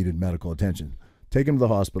injuries and needed medical attention. Take him to the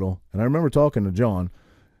hospital. And I remember talking to John.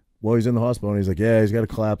 Well, he's in the hospital, and he's like, yeah, he's got a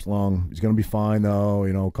collapsed lung. He's going to be fine,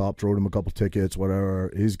 though. Cops wrote him a couple tickets,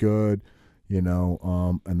 whatever. He's good,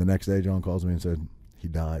 And the next day, John calls me and said he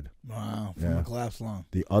died. Wow, from a collapsed lung.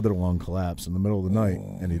 The other lung collapsed in the middle of the night,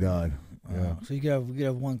 and he died. Yeah. So you could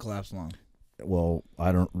have one collapsed lung. Well,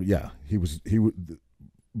 I don't. Yeah, he was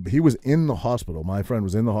in the hospital. My friend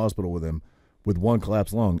was in the hospital with him with one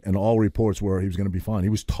collapsed lung, and all reports were he was going to be fine. He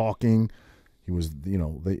was talking. He was,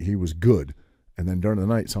 he was good. And then during the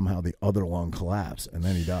night, somehow the other lung collapsed, and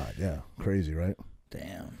then he died. Yeah, crazy, right?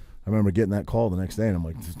 Damn. I remember getting that call the next day, and I'm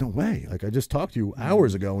like, there's no way. Like, I just talked to you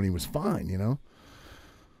hours ago, and he was fine,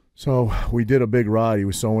 So we did a big ride. He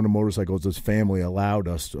was so into motorcycles. His family allowed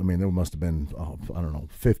us. There must have been,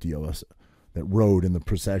 50 of us that rode in the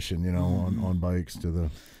procession, on bikes to the...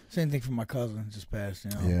 Same thing for my cousin just passed,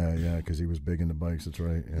 Yeah, because he was big into bikes. That's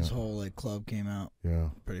right. Yeah. His whole, club came out. Yeah.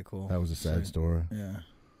 Pretty cool. That was a sad story. Yeah.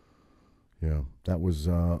 Yeah, that was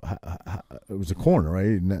it was a corner,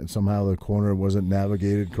 right? Somehow the corner wasn't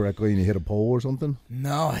navigated correctly, and you hit a pole or something.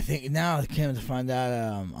 No, I think now I came to find out.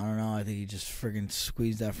 I don't know. I think he just friggin'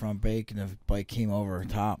 squeezed that front brake, and the bike came over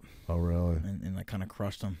top. Oh, really? And I kind of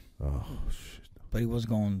crushed him. Oh, shit. But he was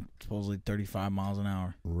going supposedly 35 miles an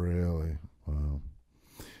hour. Really? Wow.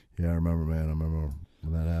 Yeah, I remember, man. I remember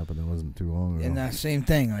when that happened. It wasn't too long ago. And that same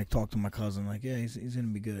thing, I talked to my cousin, like, yeah, he's gonna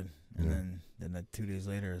be good. And Yeah. then that 2 days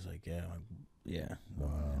later, it's like, yeah.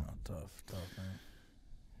 Wow. Tough, man.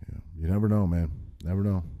 Yeah. You never know, man. Never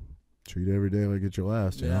know. Treat every day like it's your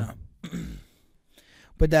last. You know?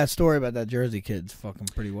 But that story about that Jersey kid's fucking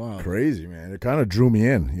pretty wild. Crazy, man. It kind of drew me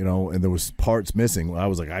in, you know, and there was parts missing. I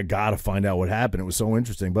was like, I got to find out what happened. It was so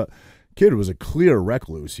interesting. But kid was a clear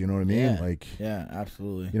recluse, you know what I mean? Yeah. Like, yeah,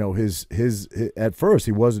 absolutely. you know, his at first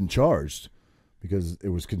he wasn't charged because it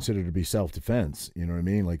was considered to be self-defense, you know what I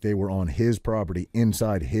mean? Like they were on his property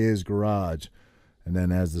inside his garage. And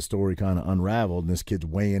then as the story kind of unraveled, and this kid's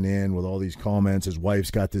weighing in with all these comments, his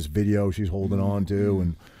wife's got this video she's holding on to,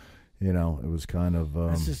 and you know, it was kind of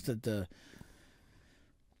it's just that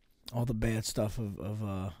all the bad stuff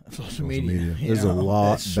of social media. There's a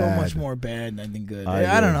lot it's so bad. much more bad than good.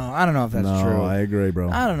 I don't know. I don't know if that's no, true. I agree, bro.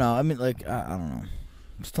 I don't know. I mean, like, I don't know.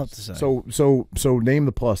 It's tough to say. So name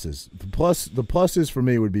the pluses. The pluses for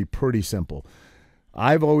me would be pretty simple.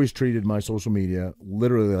 I've always treated my social media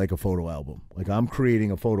literally like a photo album. Like I'm creating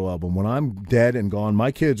a photo album. When I'm dead and gone,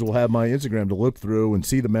 my kids will have my Instagram to look through and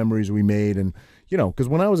see the memories we made. And, you know, because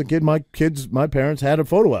when I was a kid, my parents had a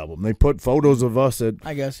photo album. They put photos of us at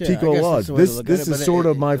Tico Lodge. This is sort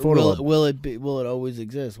of my photo album. Will it always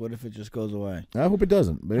exist? What if it just goes away? I hope it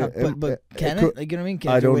doesn't. But can it? Like, you know what I mean?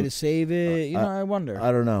 Can there a way to save it? You know, I wonder.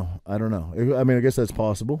 I don't know. I mean, I guess that's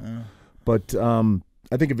possible. But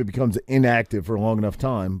I think if it becomes inactive for a long enough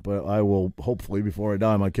time, but I will hopefully before I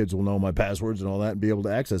die, my kids will know my passwords and all that and be able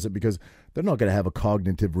to access it because they're not going to have a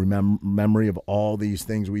cognitive memory of all these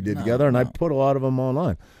things we did together. And I put a lot of them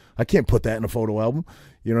online. I can't put that in a photo album.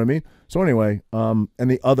 You know what I mean? So anyway, and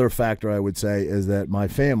the other factor I would say is that my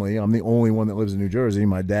family, I'm the only one that lives in New Jersey.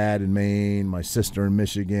 My dad in Maine, my sister in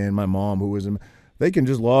Michigan, my mom who was in they can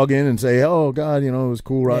just log in and say, oh, God, you know, it was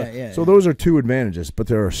cool. Right? So those are two advantages, but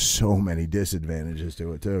there are so many disadvantages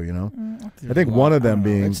to it, too, you know? I think one of them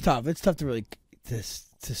being... It's tough. It's tough to really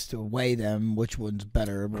to weigh them, which one's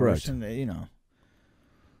better. Correct. You know,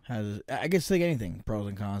 I guess like anything, pros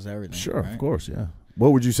and cons to everything. Sure, right? Of course, yeah.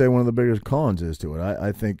 What would you say one of the biggest cons is to it?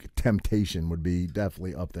 I think temptation would be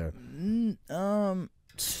definitely up there.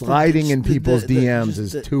 Sliding in people's DMs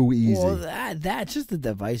is too easy. Well, that's just the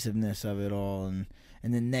divisiveness of it all, and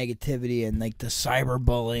the negativity and like the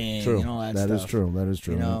cyberbullying and all that stuff. That is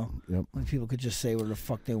true. You know, yep. When people could just say what the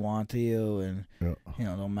fuck they want to you, and you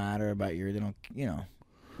know, don't matter about they don't, you know.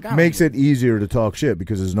 Makes it easier to talk shit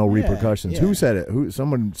because there's no repercussions. Who said it? Who?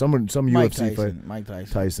 Some UFC fighter. Mike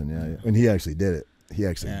Tyson. Tyson, yeah, and he actually did it. He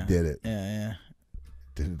actually did it. Yeah.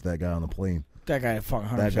 Did it to that guy on the plane. That guy fucking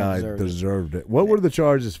 100% That guy deserved it. What were the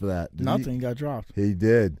charges for that? Nothing. He got dropped. He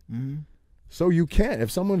did. Mm-hmm. So you can't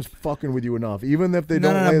if someone's fucking with you enough, even if they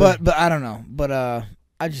don't. No. But I don't know. But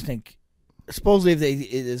I just think supposedly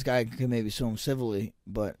if this guy could maybe sue him civilly,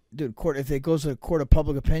 but dude, if it goes to the court of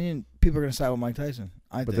public opinion, people are gonna side with Mike Tyson.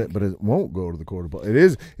 But it won't go to the court of.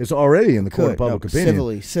 It's already in the court of public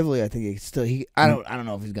opinion. Civilly, I think it's still I don't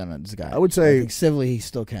know if he's gonna. This guy. I would say I think civilly he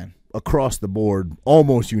still can. Across the board,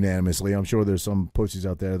 almost unanimously. I'm sure there's some pussies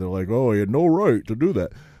out there that are like, oh, he had no right to do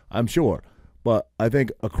that. I'm sure. But I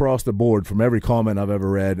think across the board, from every comment I've ever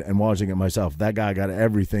read and watching it myself, that guy got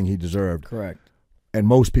everything he deserved. Correct. And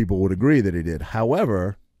most people would agree that he did.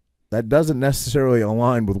 However, that doesn't necessarily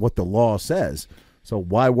align with what the law says. So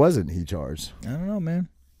why wasn't he charged? I don't know, man.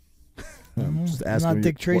 I'm just I'm asking not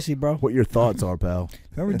Dick Tracy, bro. What your thoughts are, pal.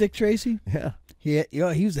 Remember Dick Tracy? Yeah.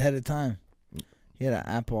 He was ahead of time. He had an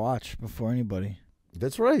Apple Watch before anybody.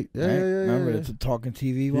 That's right. Yeah, right? yeah. Remember the talking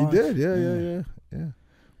TV watch? He did. Yeah.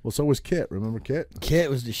 Well, so was Kit. Remember Kit? Kit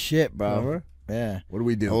was the shit, bro. Remember? Yeah. What do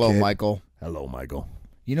we do? Hello, Kit? Michael. Hello, Michael.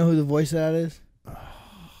 You know who the voice of that is?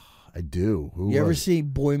 I do. Who? You ever see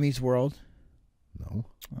Boy Meets World? No.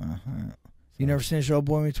 You never seen the show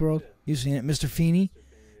Boy Meets World? You seen it, Mr. Feeney?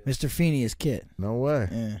 Mr. Feeney is Kit. No way.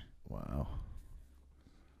 Yeah. Wow.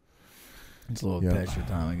 It's a little past your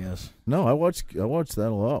time, I guess. No, I watched that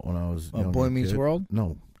a lot when I was. Boy Meets World?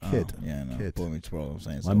 No, Kit. Oh, yeah, no. Kit. Boy Meets World. I'm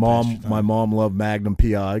saying. It's My mom loved Magnum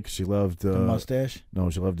PI because she loved the mustache. No,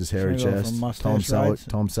 she loved his hairy chest. Tom Selleck,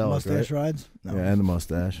 mustache right? rides. No. Yeah, and the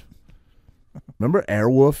mustache. Remember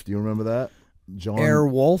Airwolf? Do you remember that?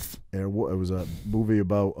 Airwolf. Airwolf. It was a movie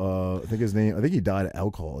about. I think he died of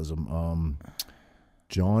alcoholism.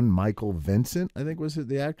 John Michael Vincent, I think was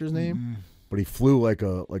the actor's name. Mm-hmm. But he flew like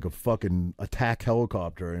a fucking attack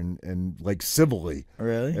helicopter and like civilly.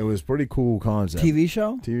 Really? It was pretty cool concept. TV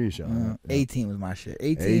show? TV show. Yeah. A-Team was my shit.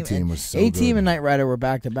 A-Team was so A-Team good. and Knight Rider were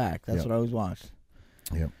back to back. That's what I always watched.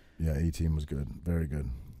 Yep. Yeah, A-Team was good. Very good.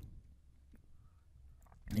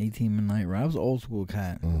 A-Team and Knight Rider. I was an old school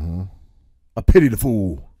cat. Mm-hmm. A Pity the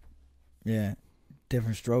Fool. Yeah.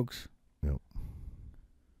 Different Strokes. Yep.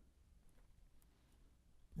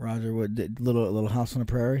 Roger, what did Little House on the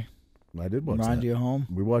Prairie? I did watch Remind that. you of home?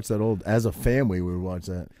 We watched that as a family, we would watch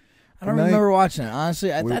that. I don't remember watching it.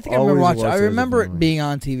 Honestly, I think I remember watching it. I remember it being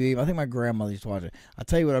on TV. I think my grandmother used to watch it. I'll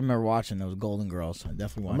tell you what I remember watching. It was Golden Girls. I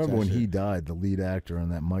definitely watched it. I remember when he died, the lead actor on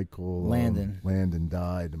that, Michael Landon. Landon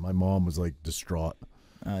died. And my mom was like distraught.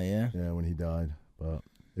 Oh, yeah? Yeah, when he died. But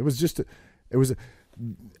it was just,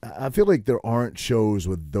 I feel like there aren't shows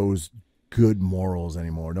with those good morals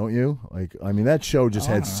anymore, don't you? Like, I mean, that show just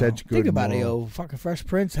had such good Think about morals. it, yo. Fucking Fresh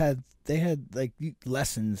Prince had like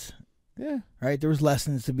lessons. Yeah. Right? There was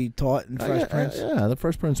lessons to be taught in Fresh Prince. Yeah, the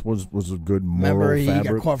Fresh Prince was a good moral Remember, he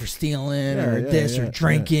fabric. got caught for stealing or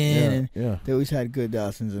drinking. Yeah. They always had good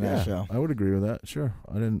lessons in that show. I would agree with that. Sure.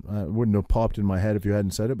 I wouldn't have popped in my head if you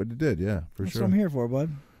hadn't said it, but it did. Yeah, for That's sure. what I'm here for,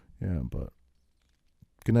 bud. Yeah, but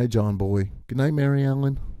good night, John Boy. Good night, Mary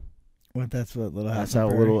Ellen. That's what Little House That's on how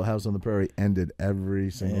the Prairie. Little House on the Prairie ended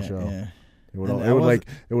every single show. Yeah. It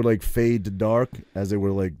would like fade to dark as they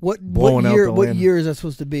were like blowing out the What land. year is that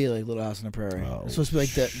supposed to be? Like Little House on the Prairie. Oh, It's supposed to be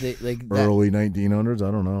like the early 1900s.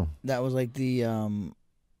 I don't know. That was like the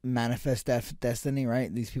Manifest Destiny,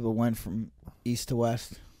 right? These people went from east to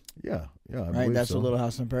west. Yeah. I Right. believe That's so. what Little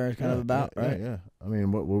House on the Prairie is kind of about, right? Yeah. I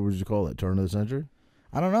mean, what would you call it? Turn of the century?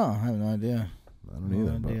 I don't know. I have no idea. I don't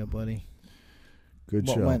either. No idea, buddy. Good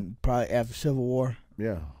What show. went probably after Civil War?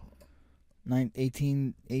 Yeah.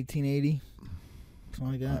 1880,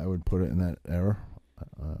 something like that. I would put it in that era.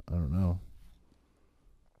 I don't know.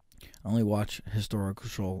 I only watch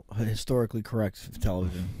historically correct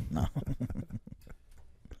television. No.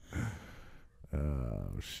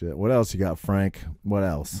 Oh shit! What else you got, Frank? What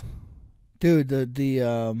else? Dude,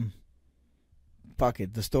 the fuck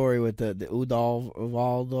it, the story with the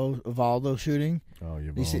Uvaldo shooting. Oh,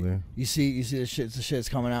 Uvalde. You see the shit's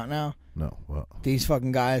coming out now. No, what? These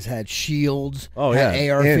fucking guys had shields. Oh had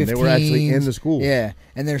yeah, AR-15s. They were actually in the school. Yeah,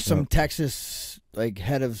 and there's some Texas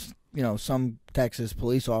head of some Texas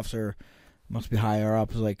police officer, must be higher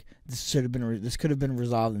up, was like, this could have been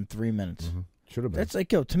resolved in 3 minutes. Mm-hmm. Should have been. That's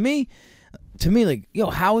like, yo, to me, like, yo,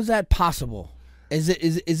 how is that possible? Is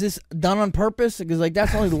this done on purpose? Because like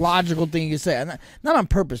that's the only logical thing you can say. Not on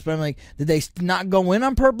purpose, but I'm like, did they not go in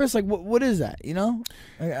on purpose? Like, what is that? You know?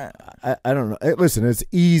 Like, I don't know. Listen, it's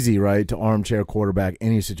easy, right, to armchair quarterback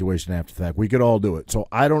any situation after the fact. We could all do it. So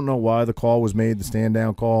I don't know why the call was made, the stand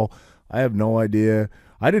down call. I have no idea.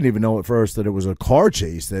 I didn't even know at first that it was a car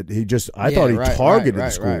chase that he just. I thought he targeted the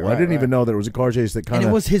school. I didn't even know that it was a car chase that kind of.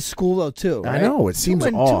 And it was his school though too. Right? I know it seems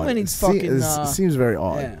odd. Too many fucking. It seems very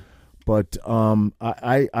odd. Yeah. But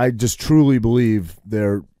I just truly believe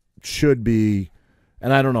there should be,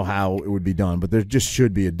 and I don't know how it would be done, but there just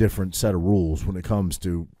should be a different set of rules when it comes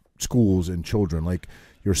to schools and children. Like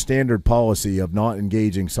your standard policy of not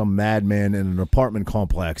engaging some madman in an apartment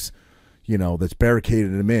complex, that's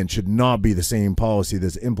barricaded him in, should not be the same policy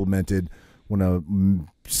that's implemented when a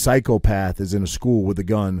psychopath is in a school with a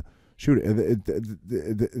gun. Shoot,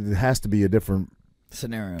 it has to be a different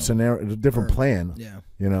scenario, a different plan. Yeah,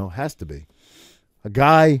 has to be. A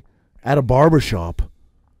guy at a barbershop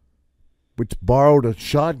which borrowed a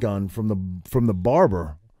shotgun from the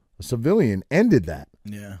barber, a civilian, ended that.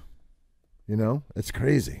 Yeah. It's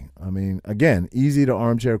crazy. I mean, again, easy to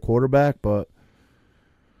armchair quarterback, but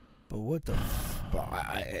what the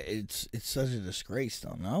it's such a disgrace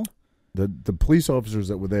though, no? The police officers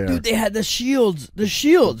that were there, dude, they had the shields.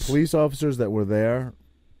 The police officers that were there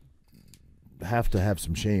have to have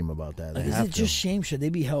some shame about that. Like, is it just shame? Should they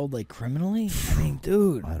be held like criminally? I mean,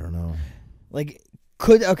 dude, I don't know. Like,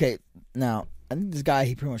 now I think this guy,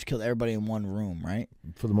 he pretty much killed everybody in one room, right?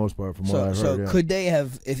 For the most part, from what I heard. So yeah. could they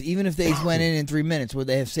have, even if they went in 3 minutes, would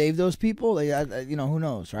they have saved those people? Like, who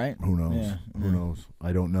knows, right? Who knows? Yeah. Who knows?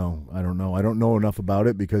 I don't know. I don't know enough about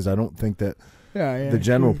it because I don't think that the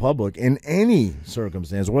general public, in any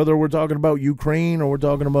circumstance, whether we're talking about Ukraine or we're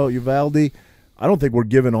talking about Uvalde, I don't think we're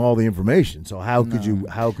given all the information. So how could you?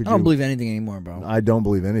 I don't believe anything anymore, bro. I don't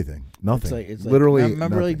believe anything. Nothing. It's literally.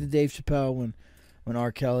 Remember, nothing. like the Dave Chappelle when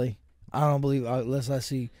R. Kelly. I don't believe unless I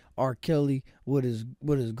see R. Kelly with his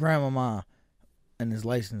grandmama and his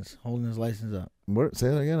license, holding his license up. What? Say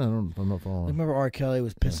that again. I'm not following. Remember R. Kelly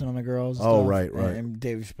was pissing on the girls? And Oh, stuff? right. And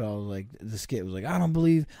David Chappelle was like, the skit was like, I don't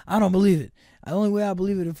believe it. The only way I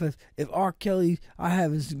believe it if R. Kelly,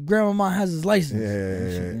 his grandma has his license.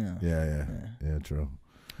 Yeah, true.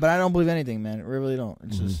 But I don't believe anything, man. I really don't.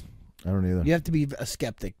 It's just I don't either. you have to be a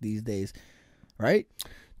skeptic these days, right?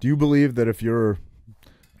 Do you believe that if you're,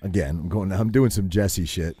 again, I'm doing some Jesse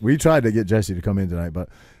shit. We tried to get Jesse to come in tonight, but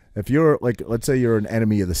if you're like, let's say you're an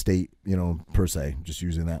enemy of the state, per se, just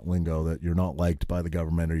using that lingo, that you're not liked by the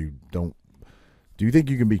government or you don't, do you think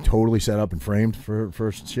you can be totally set up and framed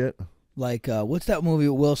for shit? Like, what's that movie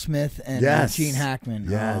with Will Smith and Gene Hackman?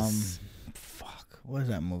 Yes. What is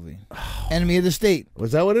that movie? Enemy of the State.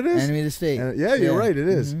 Was that what it is? Enemy of the State. Yeah, you're right. It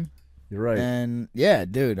is. Mm-hmm. You're right. And yeah,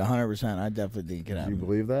 dude, 100%. I definitely think it could happen. Do you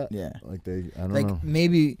believe that? Yeah. Like I don't like know.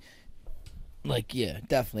 Maybe, like yeah,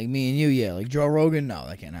 definitely. Me and you, yeah. Like Joe Rogan, no,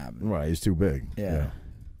 that can't happen. Right, he's too big. Yeah.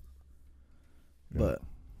 But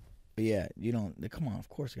yeah, you don't. Come on, of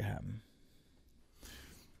course it can happen.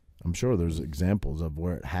 I'm sure there's examples of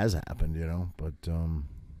where it has happened, but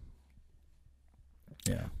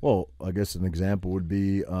yeah. Well, I guess an example would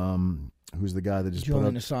be who's the guy that just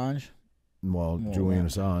Julian put up Assange. Well, Julian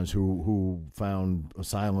Assange, who found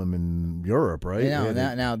asylum in Europe, right?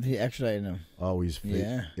 Yeah, now he extradited him. Oh, he's fake.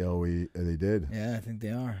 Yeah. Oh, they did. Yeah, I think they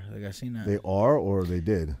are. Like I seen that. They are, or they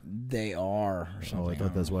did. They are, or something. Oh, I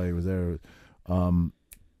thought that's why he was there.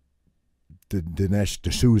 Dinesh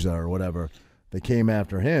D'Souza or whatever. They came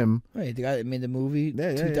after him. Right, the guy that made the movie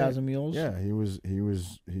 2,000 Mules. Yeah, he was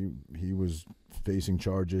facing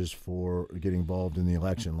charges for getting involved in the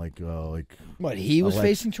election, like. What, he was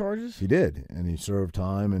facing charges? He did, and he served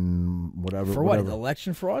time and whatever. For what?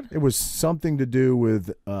 Election fraud? It was something to do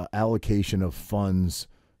with allocation of funds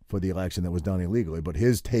for the election that was done illegally. But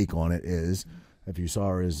his take on it is, if you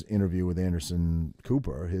saw his interview with Anderson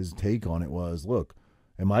Cooper, his take on it was, look.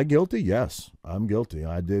 Am I guilty? Yes, I'm guilty.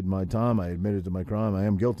 I did my time. I admitted to my crime. I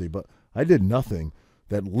am guilty. But I did nothing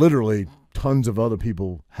that literally tons of other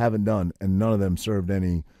people haven't done, and none of them served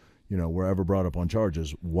any, were ever brought up on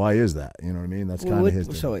charges. Why is that? You know what I mean? That's kind of his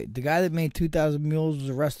thing. So wait, the guy that made 2,000 Mules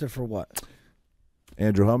was arrested for what?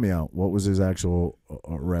 Andrew, help me out. What was his actual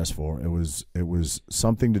arrest for? It was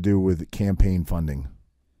something to do with campaign funding.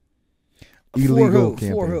 Illegal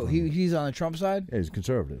campaign funding. He's on the Trump side? Yeah, he's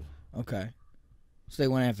conservative. Okay. So they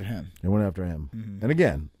went after him. Mm-hmm. And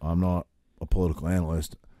again, I'm not a political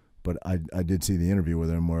analyst, but I did see the interview with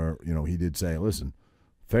him where, he did say, listen,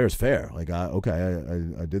 fair is fair. Like, I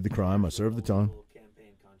did the crime. I served the time.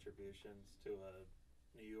 Campaign contributions to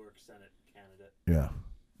a New York Senate candidate. Yeah.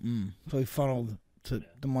 So he funneled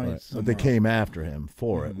the money. Right. But they came after him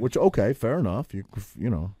for it, which, okay, fair enough. He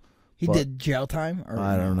did jail time? Or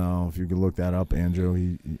I don't know. If you could look that up, Andrew.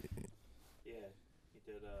 He did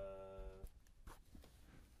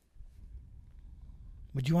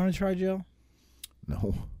Would you want to try jail?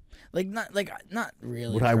 No. Not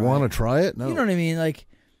really. Would I want to try it? No. You know what I mean? Like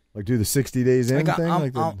do the 60 days in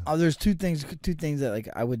thing? There's two things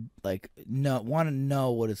that I would want to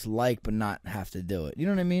know what it's like, but not have to do it. You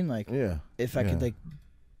know what I mean? Like, yeah. If I could like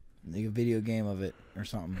a video game of it or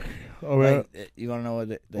something. Oh man. You want to know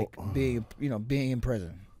what being in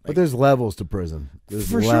prison. But there's levels to prison.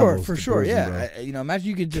 For sure. Yeah. Imagine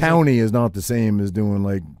you could just county is not the same as doing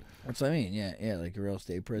like. That's what I mean. Yeah, like a real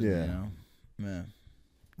state prison. Yeah. Yeah.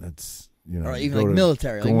 That's or even like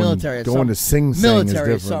military. Going to Sing Sing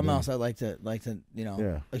military is is something else I'd like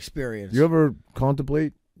to experience. Do you ever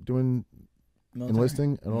contemplate doing military?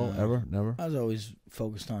 Enlisting at all? Ever? Never? I was always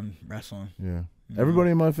focused on wrestling. Yeah.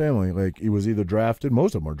 Everybody in my family, he was either drafted.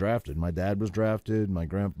 Most of them were drafted. My dad was drafted. My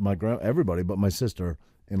everybody, but my sister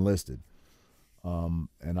enlisted.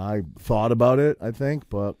 And I thought about it, I think,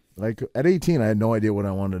 but at 18, I had no idea what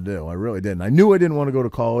I wanted to do. I really didn't. I knew I didn't want to go to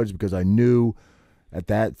college because I knew at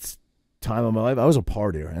that time of my life I was a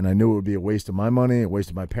partier, and I knew it would be a waste of my money, a waste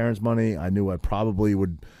of my parents' money. I knew I probably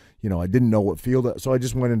would, I didn't know what field, so I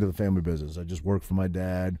just went into the family business. I just worked for my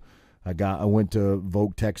dad. I went to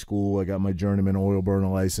Vogue Tech School. I got my journeyman oil burner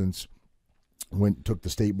license. Took the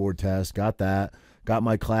state board test, got that. Got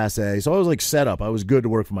my Class A. So I was set up. I was good to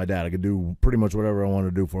work for my dad. I could do pretty much whatever I wanted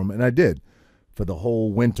to do for him. And I did for the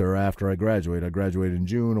whole winter after I graduated. I graduated in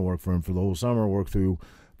June. I worked for him for the whole summer. Worked through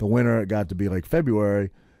the winter. It got to be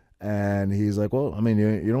February. And he's like, well, I mean,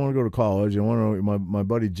 you don't want to go to college. You want to. My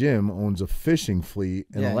buddy Jim owns a fishing fleet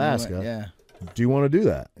in Alaska. Do you want to do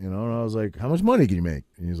that? And I was like, how much money can you make?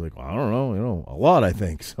 And he's like, well, I don't know. A lot, I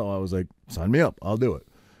think. So I was like, sign me up. I'll do it.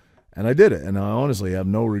 And I did it, and I honestly have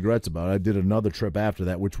no regrets about it. I did another trip after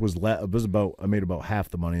that, which I made about half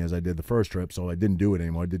the money as I did the first trip, so I didn't do it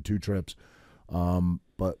anymore. I did 2 trips.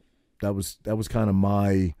 But that was kind of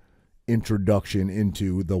my introduction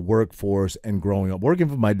into the workforce and growing up. Working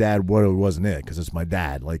for my dad wasn't it, because it's my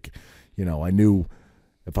dad. Like, you know, I knew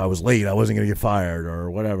if I was late, I wasn't going to get fired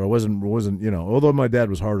or whatever. I wasn't, you know, although my dad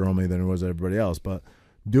was harder on me than it was everybody else. But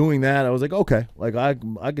doing that, I was like, okay, like I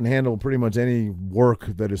can handle pretty much any work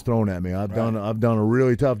that is thrown at me. I've done a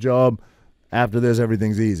really tough job. After this,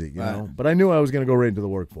 everything's easy, you know. But I knew I was going to go right into the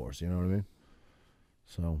workforce. You know what I mean?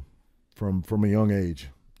 So, from a young age,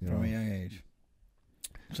 From a young age.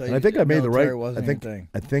 So and I think I made the right. I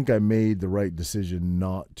think I made the right decision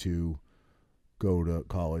not to go to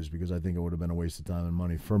college, because I think it would have been a waste of time and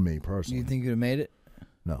money for me personally. You think you'd have made it?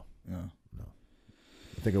 No.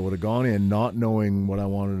 I think I would have gone in not knowing what I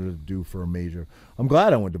wanted to do for a major. I'm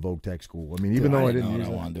glad I went to Vogue Tech School. I mean, even though I didn't know use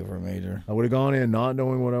what I it, want to do for a major. I would have gone in not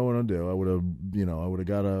knowing what I want to do. I would have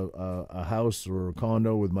got a house or a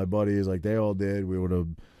condo with my buddies like they all did. We would have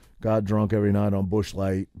got drunk every night on Busch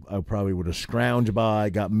Light. I probably would have scrounged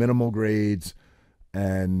by, got minimal grades,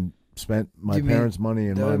 and spent my parents' money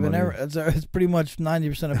and my money. It's pretty much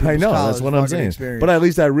 90% of people's I know, college that's what I'm saying. experience. But at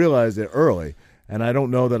least I realized it early, and I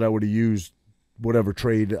don't know that I would have used whatever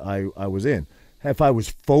trade I was in. If I was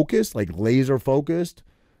focused, like laser focused,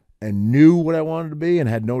 and knew what I wanted to be and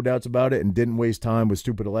had no doubts about it and didn't waste time with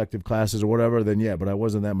stupid elective classes or whatever, then yeah, but I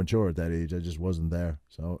wasn't that mature at that age. I just wasn't there.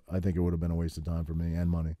 So I think it would have been a waste of time for me and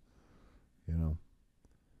money, you know.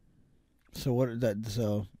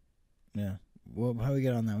 Yeah. Well, how we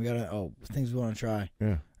get on that? We got things we want to try.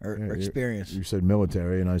 Yeah. Or experience. You said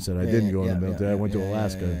military, and I said I didn't go in the military. I went to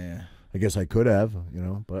Alaska. Yeah. I guess I could have, you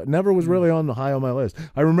know, but it never was really high on my list.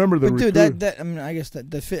 I remember the But dude, I mean, I guess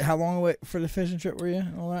how long away for the fishing trip were you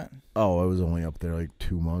and all that? Oh, I was only up there like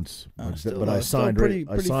 2 months, But I signed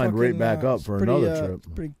right back up for another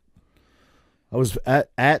trip. I was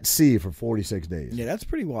at sea for 46 days. Yeah, that's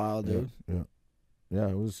pretty wild, dude. Yeah.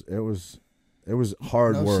 It was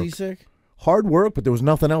hard work. No seasick? Hard work, but there was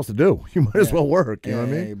nothing else to do. You might as well work. You know what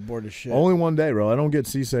I mean? You're bored as shit. Only one day, bro. I don't get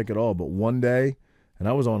seasick at all, but one day. And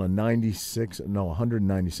I was on a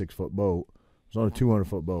 196-foot boat. I was on a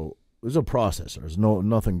 200-foot boat. It was a processor. There's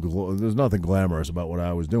nothing glamorous about what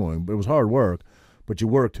I was doing, but it was hard work. But you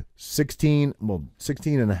worked 16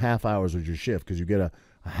 and a half hours was your shift, because you get a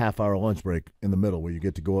half-hour lunch break in the middle where you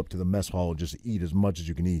get to go up to the mess hall and just eat as much as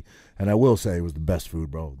you can eat. And I will say it was the best food,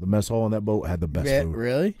 bro. The mess hall on that boat had the best food.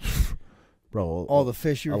 Really? Bro, all the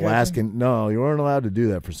fish you were Alaskan catching? No, you weren't allowed to do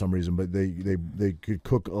that for some reason, but they could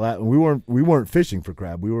cook. We weren't fishing for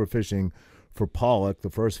crab. We were fishing for pollock the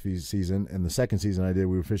first season, and the second season we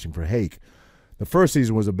were fishing for hake. The first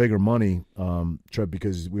season was a bigger money trip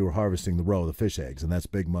because we were harvesting the fish eggs, and that's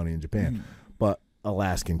big money in Japan. But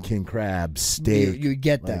Alaskan king crab, steak. You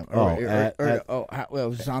get them. It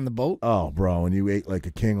was on the boat? Oh, bro, and you ate like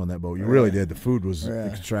a king on that boat. You really did. The food was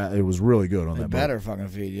it was really good on that boat. Better fucking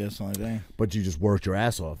feed you, that's the only thing. But you just worked your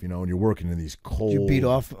ass off, you know, and you're working in these cold. Did you beat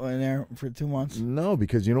off in there for 2 months? No,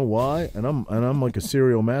 because you know why? And I'm like a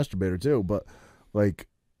serial masturbator too, but like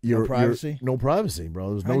no privacy? No privacy,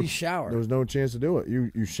 bro. How do you shower? There was no chance to do it.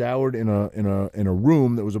 You showered in a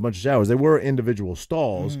room that was a bunch of showers. They were individual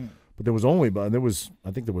stalls. But there was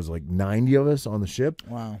I think there was like 90 of us on the ship.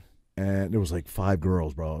 Wow. And there was like 5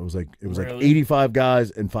 girls, bro. It was really? like 85 guys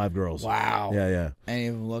and 5 girls. Wow. Yeah. Any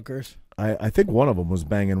of them lookers? I think one of them was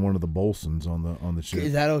banging one of the Bolsons on the ship.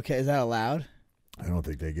 Is that okay? Is that allowed? I don't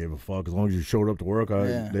think they gave a fuck. As long as you showed up to work,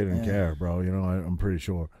 they didn't care, bro. You know, I'm pretty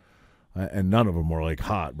sure. And none of them were like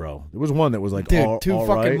hot, bro. There was one that was like two all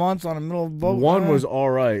fucking right. months on the middle of the boat. One was all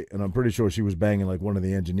right, and I'm pretty sure she was banging like one of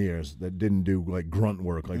the engineers that didn't do like grunt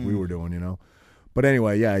work like we were doing, you know. But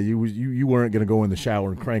anyway, yeah, you weren't gonna go in the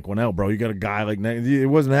shower and crank one out, bro. You got a guy like it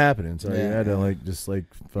wasn't happening, so you had to like just like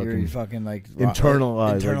fucking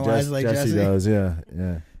internalize like Jesse does,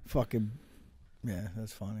 yeah. Fucking, yeah,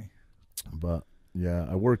 that's funny. But yeah,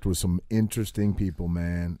 I worked with some interesting people,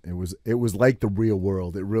 man. It was like the real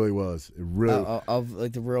world. It really was. It really of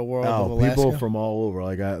like the real world of Alaska? People from all over.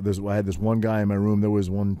 Like I had this one guy in my room. There was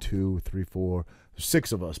 1, 2, 3, 4,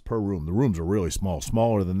 6 of us per room. The rooms are really small,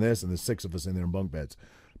 smaller than this, and there's 6 of us in there in bunk beds.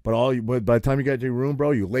 But by the time you got to your room,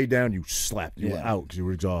 bro, you lay down, you slept, you were out because you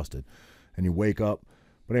were exhausted, and you wake up.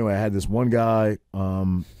 But anyway, I had this one guy.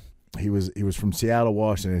 He was from Seattle,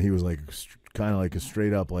 Washington. He was like kind of like a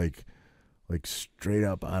straight up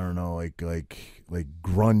I don't know, like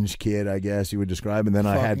grunge kid, I guess you would describe. And then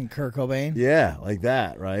I had Kurt Cobain. Yeah, like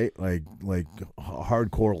that, right? Like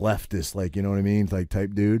hardcore leftist, like, you know what I mean, like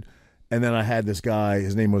type dude. And then I had this guy.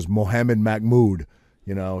 His name was Mohammed Mahmoud.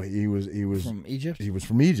 You know, he was from Egypt. He was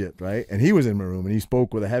from Egypt, right? And he was in my room, and he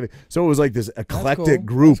spoke with a heavy. So it was like this eclectic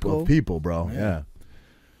group of people, bro. Yeah.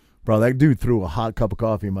 Bro, that dude threw a hot cup of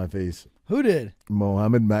coffee in my face. Who did?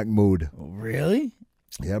 Mohammed Mahmoud. Really?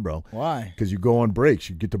 Yeah, bro. Why? Because you go on breaks.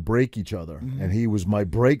 You get to break each other. Mm-hmm. And he was my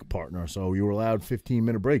break partner. So you were allowed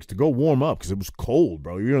 15-minute breaks to go warm up because it was cold,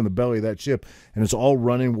 bro. You're in the belly of that ship, and it's all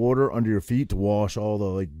running water under your feet to wash all the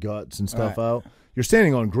like guts and stuff out. You're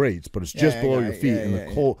standing on grates, but it's just below your feet. And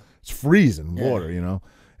the cold, it's freezing water, you know?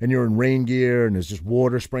 And you're in rain gear, and there's just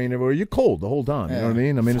water spraying everywhere. You're cold the whole time. You know what I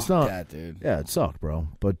mean? I mean, it's not. That, dude. Yeah, it sucked, bro.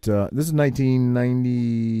 But this is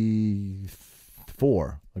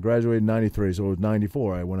 1994. I graduated in 93, so it was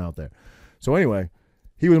 94 I went out there. So anyway,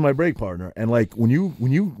 he was my break partner. And like when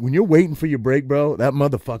you're waiting for your break, bro, that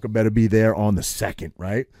motherfucker better be there on the second,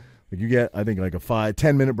 right? Like you get, I think, like a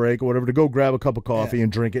 5-10 minute break or whatever to go grab a cup of coffee and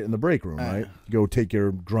drink it in the break room, right? Go take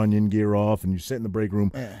your grunion gear off and you sit in the break room,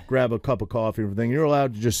 grab a cup of coffee and everything. You're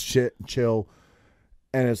allowed to just chill.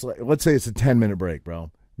 And it's like, let's say it's a 10-minute break,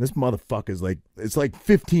 bro. This motherfucker's like, it's like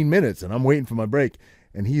 15 minutes and I'm waiting for my break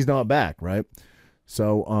and he's not back, right?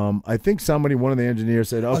 So I think one of the engineers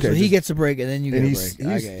said, okay. So he gets a break and then you get a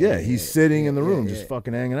break. He's sitting in the room just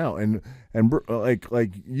fucking hanging out. And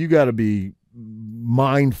like you got to be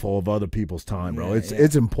mindful of other people's time, bro.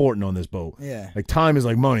 It's important on this boat. Yeah. Like time is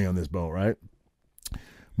like money on this boat, right?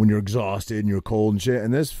 When you're exhausted and you're cold and shit.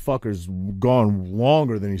 And this fucker's gone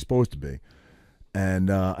longer than he's supposed to be.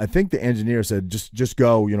 And I think the engineer said, just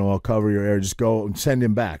go, you know, I'll cover your air. Just go and send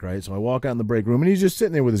him back, right? So I walk out in the break room, and he's just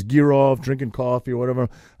sitting there with his gear off, drinking coffee or whatever.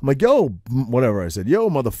 I'm like, yo, whatever. I said, yo,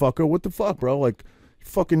 motherfucker, what the fuck, bro? Like,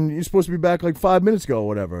 you're supposed to be back like 5 minutes ago or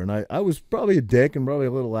whatever. And I was probably a dick and probably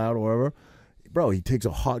a little loud or whatever. Bro, he takes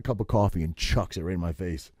a hot cup of coffee and chucks it right in my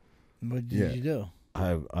face. What did you do?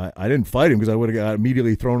 I didn't fight him because I would have got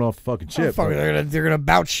immediately thrown off the fucking ship. Oh, they're gonna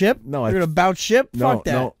bout ship. No, they're gonna bout ship. No, Fuck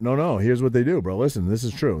that. No. Here's what they do, bro. Listen, this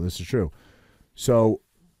is true. So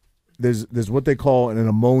there's what they call an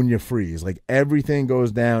ammonia freeze. Like everything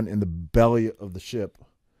goes down in the belly of the ship.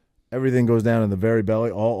 Everything goes down in the very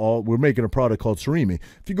belly. All we're making a product called surimi.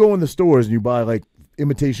 If you go in the stores and you buy like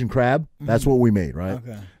imitation crab, that's what we made, right?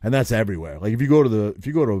 Okay. And that's everywhere. Like if you go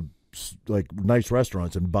to like nice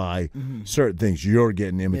restaurants and buy certain things, you're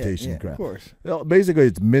getting imitation crab. Of course. Well, basically,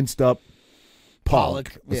 it's minced up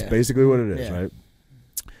pollock. Yeah. That's basically what it is, right?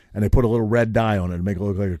 And they put a little red dye on it to make it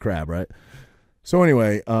look like a crab, right? So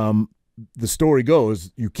anyway, the story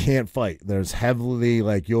goes you can't fight. There's heavily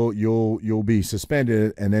like you'll be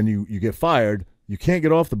suspended and then you get fired. You can't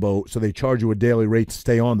get off the boat, so they charge you a daily rate to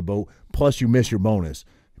stay on the boat. Plus, you miss your bonus.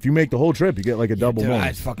 If you make the whole trip, you get like a double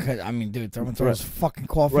bonus. Dude, someone throws fucking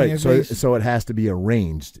coffee in your face. So it has to be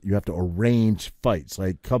arranged. You have to arrange fights,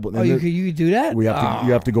 like couple. Oh, you could do that?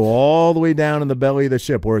 You have to go all the way down in the belly of the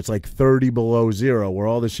ship where it's like 30 below zero, where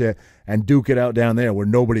all the shit, and duke it out down there where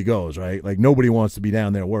nobody goes, right? Like nobody wants to be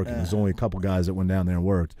down there working. There's only a couple guys that went down there and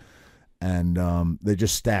worked, and they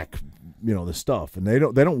just stack, the stuff, and they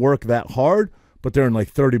don't work that hard, but they're in like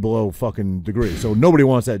 30 below fucking degrees. So nobody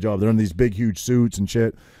wants that job. They're in these big, huge suits and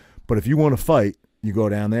shit. But if you want to fight, you go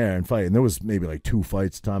down there and fight. And there was maybe like 2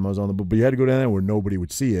 fights the time I was on the boat. But you had to go down there where nobody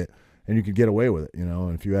would see it, and you could get away with it,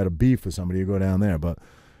 And if you had a beef with somebody, you go down there. But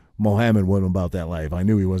Mohammed wasn't about that life. I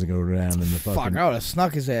knew he wasn't going to go down in the fucking... Fuck, I would have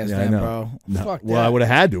snuck his ass down, bro. No. Fuck well, that. I would have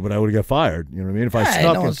had to, but I would have got fired. You know what I mean? If I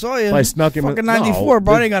snuck no him, one saw you. If I snuck him... Fucking 94,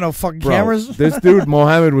 bro. I ain't got no fucking cameras. This dude,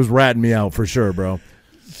 Mohammed, was ratting me out for sure, bro.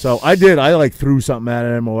 So I like threw something at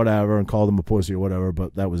him or whatever and called him a pussy or whatever,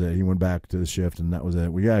 but that was it. He went back to the shift and that was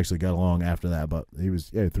it. We actually got along after that, but he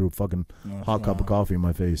threw a fucking hot cup of coffee in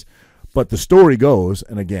my face. But the story goes,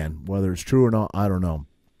 and again, whether it's true or not, I don't know.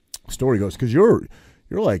 Story goes, because you're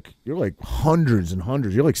like hundreds and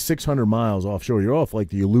hundreds. You're like 600 miles offshore. You're off like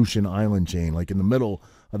the Aleutian Island chain, like in the middle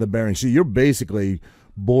of the Bering Sea. You're basically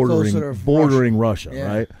bordering Russia,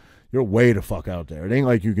 right? You're way the fuck out there. It ain't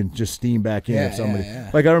like you can just steam back in if somebody...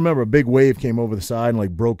 Like, I remember a big wave came over the side and,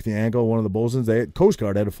 like, broke the ankle of one of the bosuns. Coast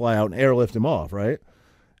Guard had to fly out and airlift him off, right?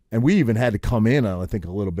 And we even had to come in, I think, a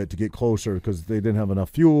little bit to get closer because they didn't have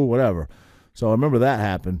enough fuel, whatever. So I remember that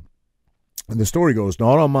happened. And the story goes,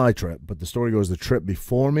 not on my trip, but the story goes the trip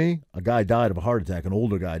before me, a guy died of a heart attack, an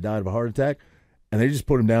older guy died of a heart attack, and they just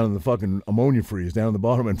put him down in the fucking ammonia freeze down in the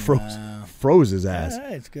bottom and froze his ass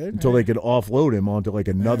it's good, until they could offload him onto like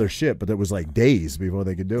another ship. But it was like days before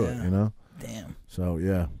they could do it, Damn. So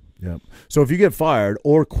yeah. So if you get fired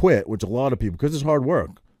or quit, which a lot of people, because it's hard work.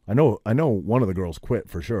 I know one of the girls quit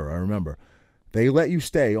for sure. I remember. They let you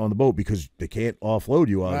stay on the boat because they can't offload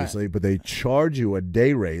you, obviously, but they charge you a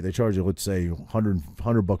day rate. They charge you, let's say,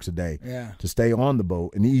 $100 a day to stay on the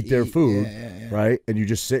boat and eat their food, right? And you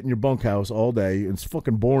just sit in your bunkhouse all day. It's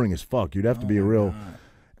fucking boring as fuck. You'd have to be a real...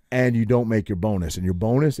 and you don't make your bonus. And your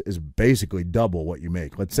bonus is basically double what you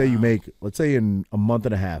make. Let's say in a month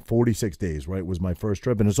and a half, 46 days, right, was my first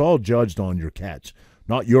trip. And it's all judged on your catch.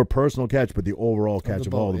 Not your personal catch, but the overall catch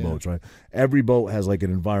of all the boats, right? Every boat has like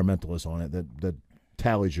an environmentalist on it that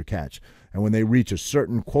tallies your catch. And when they reach a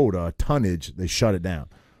certain quota, tonnage, they shut it down.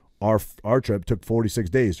 Our trip took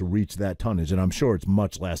 46 days to reach that tonnage, and I'm sure it's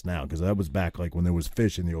much less now because that was back like when there was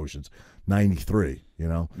fish in the oceans, 93, you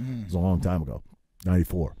know? It was a long time ago,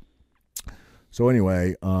 94. So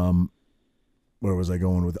anyway, where was I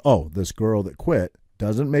going with? Oh, this girl that quit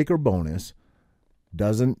doesn't make her bonus,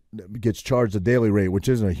 gets charged a daily rate, which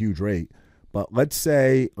isn't a huge rate. But let's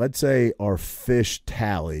say our fish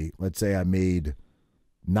tally, let's say I made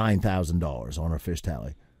 $9,000 on our fish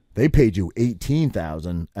tally. They paid you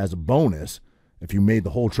 $18,000 as a bonus if you made the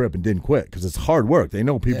whole trip and didn't quit because it's hard work. They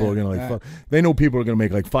know people are gonna they know people are gonna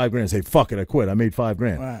make like $5,000 and say, fuck it, I quit. I made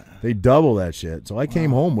 $5,000. Right. They double that shit. So I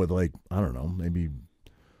came home with like, I don't know, maybe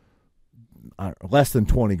less than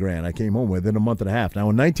 $20,000 I came home with in a month and a half. Now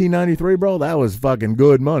in 1993, bro, that was fucking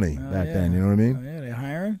good money back then. You know what I mean? Oh, yeah, they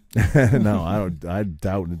hiring? No, I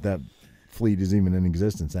doubt that fleet is even in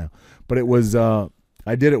existence now. But it was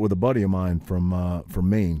I did it with a buddy of mine from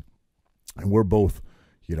Maine, and we're both,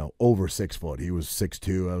 you know, over 6 foot. He was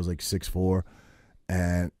 6'2", I was like 6'4",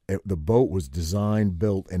 and the boat was designed,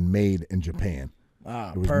 built, and made in Japan.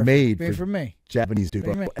 Wow, it was perfect. made for me. Japanese dude.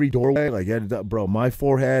 Every doorway, like, bro, my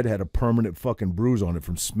forehead had a permanent fucking bruise on it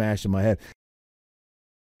from smashing my head.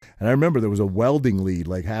 And I remember there was a welding lead,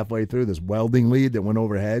 like halfway through, this welding lead that went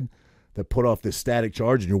overhead that put off this static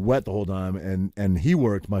charge, and you're wet the whole time. And he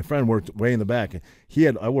worked, my friend worked way in the back.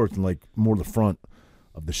 I worked in like more the front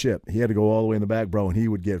of the ship. He had to go all the way in the back, bro, and he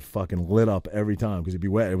would get fucking lit up every time because he'd be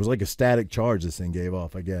wet. It was like a static charge this thing gave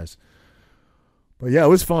off, I guess. But yeah, it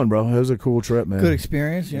was fun, bro. It was a cool trip, man. Good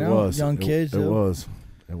experience, you know? It was. Young kids. It was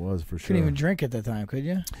for sure. Couldn't even drink at that time, could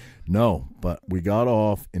you? No, but we got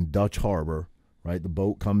off in Dutch Harbor, right? The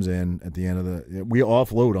boat comes in at the end of we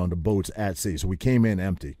offload onto boats at sea. So we came in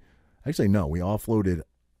empty. Actually, no, we offloaded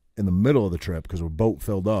in the middle of the trip because our boat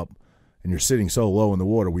filled up and you're sitting so low in the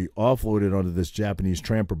water. We offloaded onto this Japanese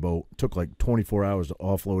tramper boat. It took like 24 hours to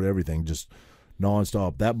offload everything, just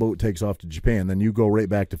nonstop. That boat takes off to Japan. Then you go right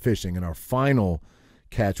back to fishing. And our final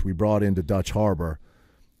catch we brought into Dutch Harbor,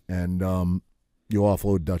 and you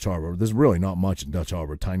offload Dutch Harbor. There's really not much in Dutch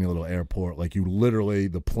Harbor, tiny little airport. Like you literally,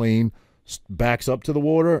 the plane backs up to the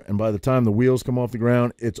water, and by the time the wheels come off the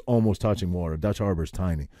ground, it's almost touching water. Dutch Harbor is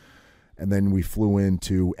tiny. And then we flew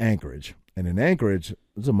into Anchorage. And in Anchorage,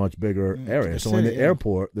 it's a much bigger area. So in the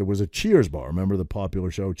airport, there was a Cheers bar. Remember the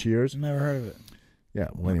popular show Cheers? Never heard of it. Yeah.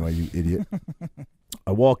 Well, anyway, you idiot.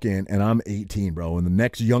 I walk in, and I'm 18, bro. And the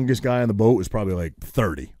next youngest guy on the boat is probably like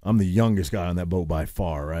 30. I'm the youngest guy on that boat by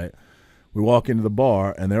far, right? We walk into the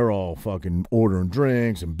bar, and they're all fucking ordering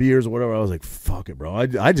drinks and beers or whatever. I was like, fuck it, bro.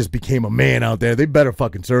 I just became a man out there. They better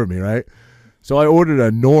fucking serve me, right? So I ordered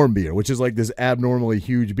a Norm beer, which is like this abnormally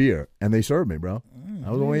huge beer, and they served me, bro.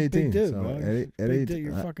 I was only 18. Big dude, so bro. Big dude,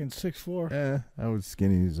 you're fucking 6'4". Yeah, I was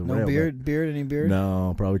skinny as a rail. No beard? Any beard?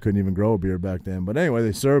 No, probably couldn't even grow a beard back then. But anyway,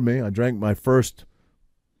 they served me. I drank my first,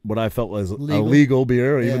 what I felt was a legal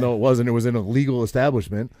beer, even though it wasn't. It was in a legal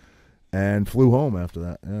establishment, and flew home after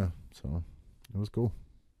that. Yeah, so it was cool.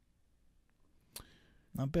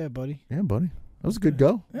 Not bad, buddy. Yeah, buddy. That was a good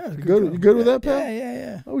go. Yeah, You good with that, pal?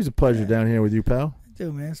 Yeah. Always a pleasure down here with you, pal. I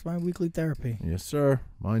do, man. It's my weekly therapy. Yes, sir.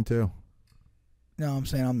 Mine too. No, I'm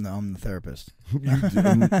saying I'm the therapist.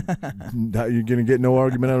 You're gonna get no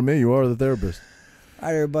argument out of me. You are the therapist. All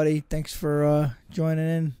right, everybody. Thanks for joining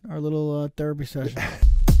in our little therapy session.